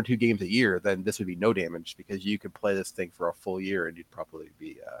like 1 or 2 games a year, then this would be no damage, because you could play this thing for a full year and you'd probably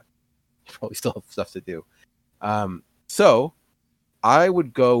still have stuff to do. So I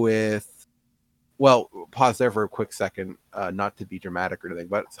would go with. Well, pause there for a quick second, not to be dramatic or anything,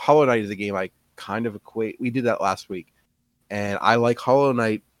 but Hollow Knight is a game I kind of equate. We did that last week, and I like Hollow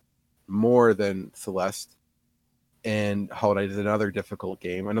Knight more than Celeste. And Hollow Knight is another difficult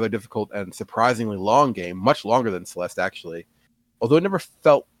game, another difficult and surprisingly long game, much longer than Celeste, actually. Although it never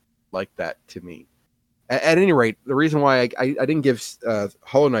felt like that to me. At any rate, the reason why I didn't give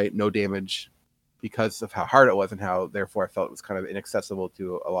Hollow Knight no damage because of how hard it was and how, therefore, I felt it was kind of inaccessible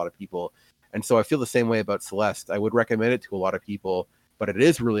to a lot of people. And so I feel the same way about Celeste. I would recommend it to a lot of people, but it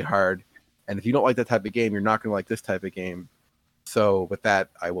is really hard. And if you don't like that type of game, you're not going to like this type of game. So with that,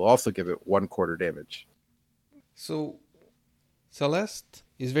 I will also give it 1/4 damage. So Celeste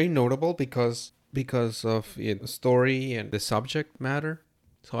is very notable because of its story and the subject matter.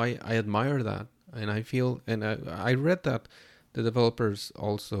 So I admire that. And I feel, and I read that the developers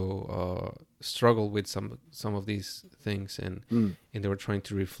also struggle with some of these things, and they were trying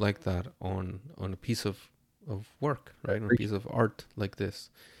to reflect that on a piece of work, right? On a piece of art like this.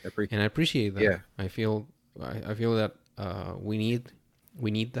 And I appreciate that. Yeah. I feel that we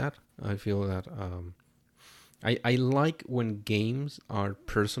need that. I feel that I like when games are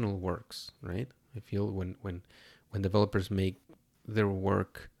personal works, right? I feel when developers make their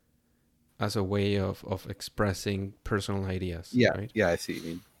work as a way of expressing personal ideas. Yeah, right? Yeah, I see what you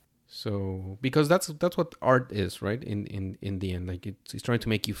mean. So because that's what art is, right? In the end, like it's trying to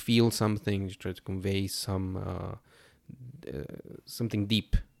make you feel something, it's trying to convey some something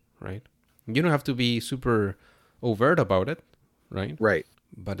deep, right? You don't have to be super overt about it, right? Right.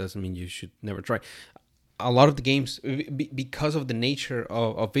 But doesn't mean you should never try. A lot of the games, because of the nature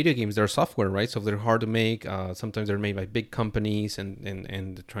of video games, they're software, right? So they're hard to make. Sometimes they're made by big companies, and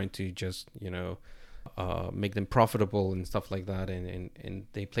they're trying to just make them profitable and stuff like that, and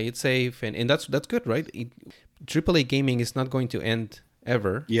they play it safe, and that's good, right? AAA gaming is not going to end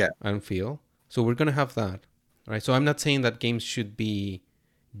ever. Yeah, I don't feel so. We're gonna have that, right? So I'm not saying that games should be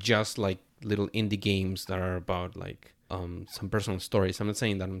just like little indie games that are about like some personal stories. I'm not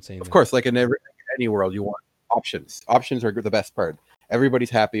saying that. I'm saying of course, like in any world, you want options. Options are the best part. Everybody's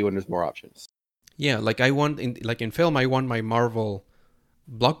happy when there's more options. Yeah, like I want in film, I want my Marvel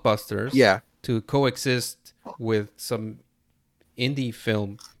blockbusters to coexist with some indie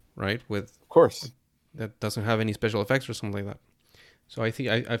film, right? With of course that doesn't have any special effects or something like that. So I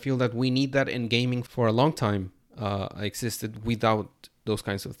feel that we need that in gaming for a long time. Existed without those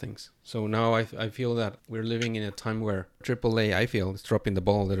kinds of things. So now I feel that we're living in a time where AAA, I feel, is dropping the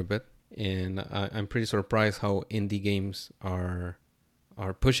ball a little bit, and I'm pretty surprised how indie games are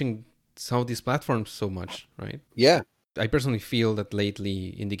pushing some of these platforms so much, right? Yeah. I personally feel that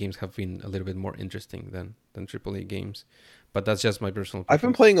lately indie games have been a little bit more interesting than AAA games, but that's just my personal preference.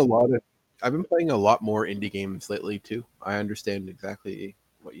 I've been playing a lot more indie games lately too. I understand exactly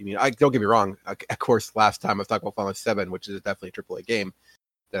what you mean. Don't get me wrong. Of course, last time I was talking about Final 7, which is definitely a AAA game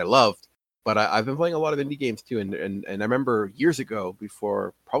that I loved, but I've been playing a lot of indie games too. And I remember years ago,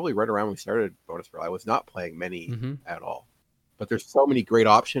 before probably right around when we started Bonus Barrel, I was not playing many at all. But there's so many great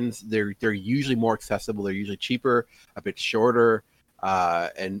options. They're usually more accessible. They're usually cheaper, a bit shorter,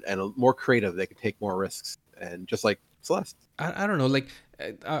 and more creative. They can take more risks. And just like Celeste. I don't know. Like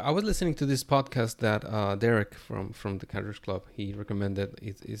I was listening to this podcast that Derek from the Casuals Club, he recommended.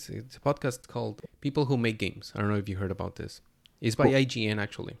 It's a podcast called People Who Make Games. I don't know if you heard about this. It's by IGN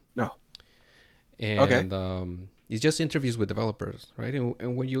actually. No. And it's just interviews with developers, right?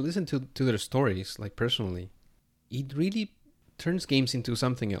 And when you listen to their stories, like personally, it really turns games into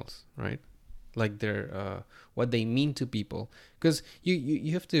something else, right? Like their what they mean to people, because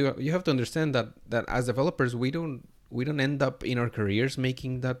you have to understand that as developers we don't end up in our careers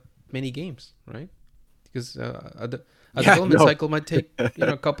making that many games, right? Because a development cycle might take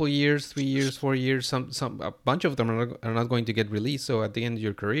a couple years, 3 years, 4 years. A bunch of them are not going to get released. So at the end of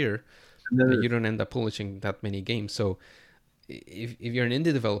your career, you don't end up publishing that many games. So if you're an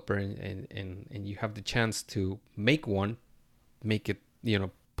indie developer and you have the chance to make one, make it,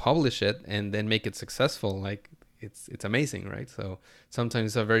 publish it, and then make it successful, like it's amazing, right? So sometimes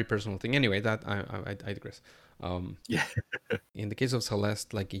it's a very personal thing. Anyway, that I digress. In the case of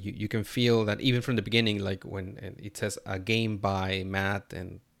Celeste, like you can feel that even from the beginning, like when it says a game by Matt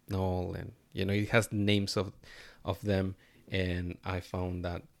and Noel, and it has names of them, and I found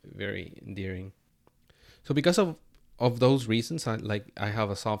that very endearing. So because of those reasons, I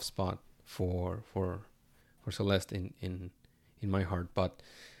have a soft spot for Celeste in my heart. But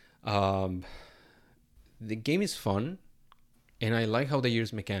the game is fun, and I like how they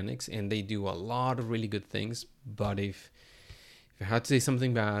use mechanics, and they do a lot of really good things. But if I had to say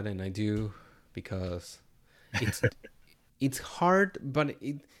something bad, and I do, because it's hard, but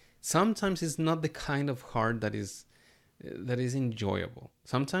sometimes it's not the kind of hard that is enjoyable.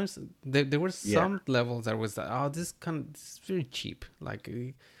 Sometimes there were some levels that was this is very cheap. Like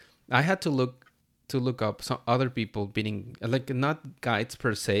I had to look up some other people beating, like not guides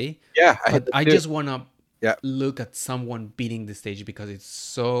per se. Yeah, I just want to look at someone beating the stage because it's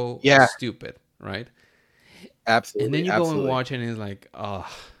so stupid, right? Absolutely. And then you go and watch it, and it's like,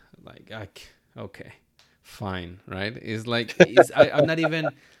 okay, fine, right? It's like I'm not even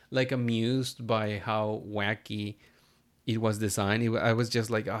like amused by how wacky it was designed. I was just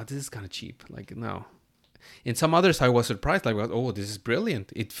like, this is kind of cheap. Like, no. In some others, I was surprised. Like, oh, this is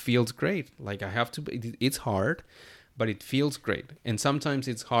brilliant. It feels great. Like, it's hard, but it feels great. And sometimes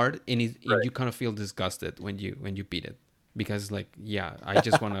it's hard, and you kind of feel disgusted when you beat it, because like, I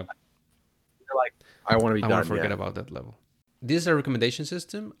just want to. Like, I want to forget about that level. This is a recommendation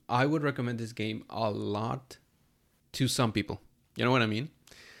system. I would recommend this game a lot to some people. You know what I mean?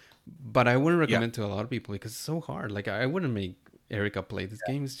 But I wouldn't recommend to a lot of people because it's so hard. Like, I wouldn't make Erica play this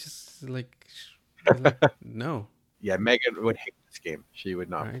game. It's just like no. Yeah, Megan would hate this game. She would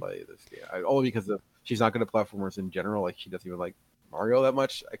not play this game. Only because she's not good at platformers in general. Like, she doesn't even like Mario that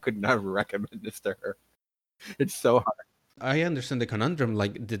much. I could never recommend this to her. It's so hard. I understand the conundrum,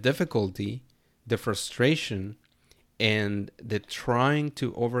 like the difficulty, the frustration, and the trying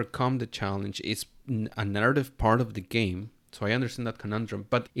to overcome the challenge is a narrative part of the game. So I understand that conundrum,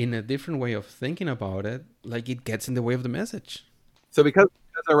 but in a different way of thinking about it, like it gets in the way of the message. So because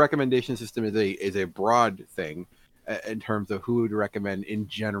our recommendation system is a broad thing in terms of who would recommend in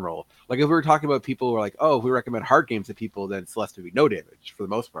general. Like if we were talking about people who are like, oh, if we recommend hard games to people, then Celeste would be no damage for the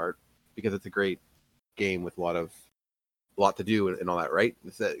most part, because it's a great game with a lot of a lot to do and all that, right?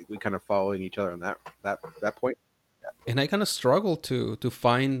 Is that we kind of following each other on that point? Yeah. And I kind of struggle to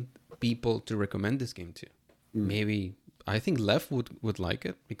find people to recommend this game to. Maybe I think Lev would like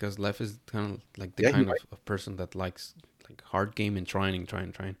it, because Lev is kind of like the kind of person that likes like hard game and trying.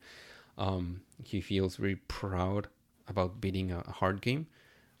 He feels very proud about beating a hard game,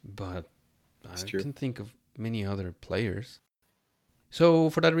 but I can think of many other players. So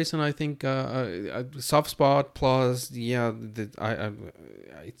for that reason, I think soft spot plus it's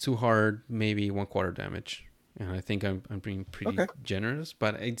too hard, maybe 1/4 damage, and I think I'm being pretty generous.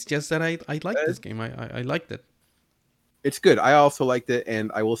 But it's just that I like this game. I liked it. It's good. I also liked it,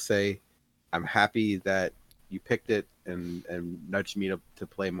 and I will say, I'm happy that you picked it and nudged me to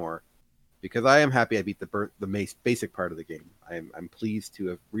play more, because I am happy I beat the basic part of the game. I'm pleased to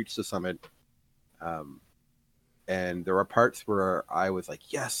have reached the summit. And there are parts where I was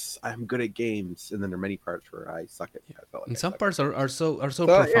like, "Yes, I'm good at games," and then there are many parts where I suck at. I felt like and some parts are so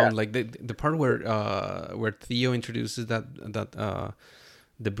profound. Yeah. Like the part where Theo introduces that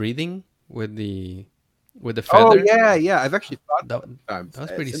the breathing with the feather. Oh yeah. I've actually thought that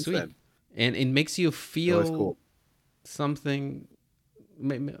was pretty sweet, then. And it makes you feel something.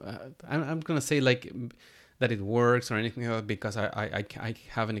 I'm gonna say like that it works or anything like that, because I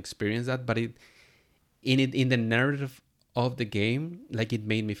haven't experienced that, but it. In the narrative of the game, like it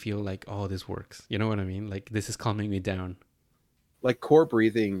made me feel like, oh, this works. You know what I mean? Like this is calming me down. Like core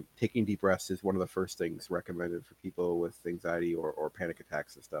breathing, taking deep breaths is one of the first things recommended for people with anxiety or panic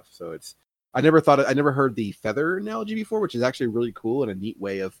attacks and stuff. So I never heard the feather analogy before, which is actually really cool and a neat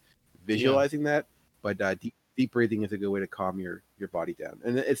way of visualizing that. But deep breathing is a good way to calm your body down.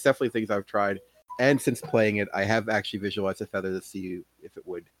 And it's definitely things I've tried. And since playing it, I have actually visualized a feather to see if it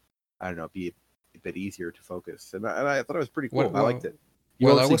would, I don't know, be a bit easier to focus, and I thought it was pretty cool. I liked it.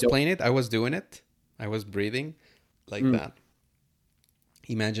 I was playing it, I was doing it, I was breathing like that,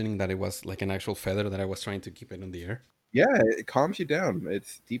 imagining that it was like an actual feather that I was trying to keep it in the air. Yeah, it calms you down.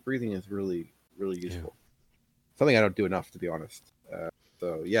 It's deep breathing is really useful. Something I don't do enough, to be honest.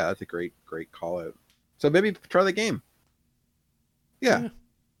 So yeah, that's a great call out. So maybe try the game. Yeah.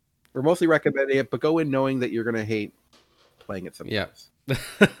 We're mostly recommending it, but go in knowing that you're gonna hate playing it sometimes. Yeah.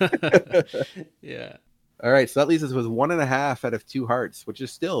 Yeah. All right, so that leaves us with 1.5 out of 2 hearts, which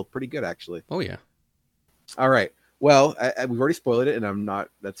is still pretty good, actually. Oh yeah. All right. Well, we've already spoiled it, and I'm not.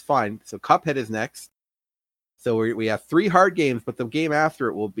 That's fine. So Cuphead is next. So we have 3 hard games, but the game after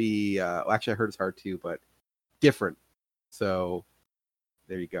it will be. Actually, I heard it's hard too, but different. So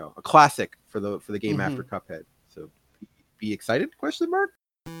there you go. A classic for the game after Cuphead. So be excited? Question mark.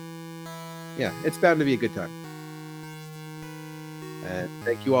 Yeah, it's bound to be a good time. And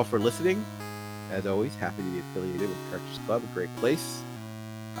thank you all for listening. As always, happy to be affiliated with Cartridge Club, a great place.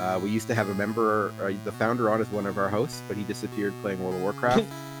 We used to have a member, the founder, on as one of our hosts, but he disappeared playing World of Warcraft,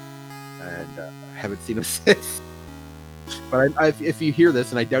 and I haven't seen him since. But if you hear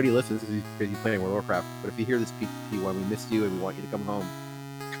this, and I doubt he listens because he's playing World of Warcraft, but if you hear this P1, we missed you and we want you to come home.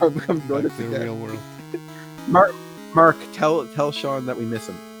 Come join us again. The real world. Mark, tell Sean that we miss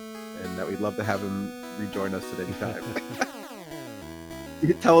him, and that we'd love to have him rejoin us at any time.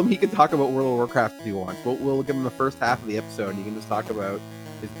 Tell him he can talk about World of Warcraft if he wants. We'll give him the first half of the episode, and he can just talk about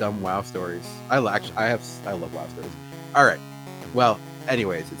his dumb WoW stories. I love WoW stories. All right. Well,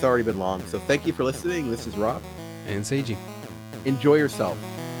 anyways, it's already been long, so thank you for listening. This is Rob and Seiji. Enjoy yourself.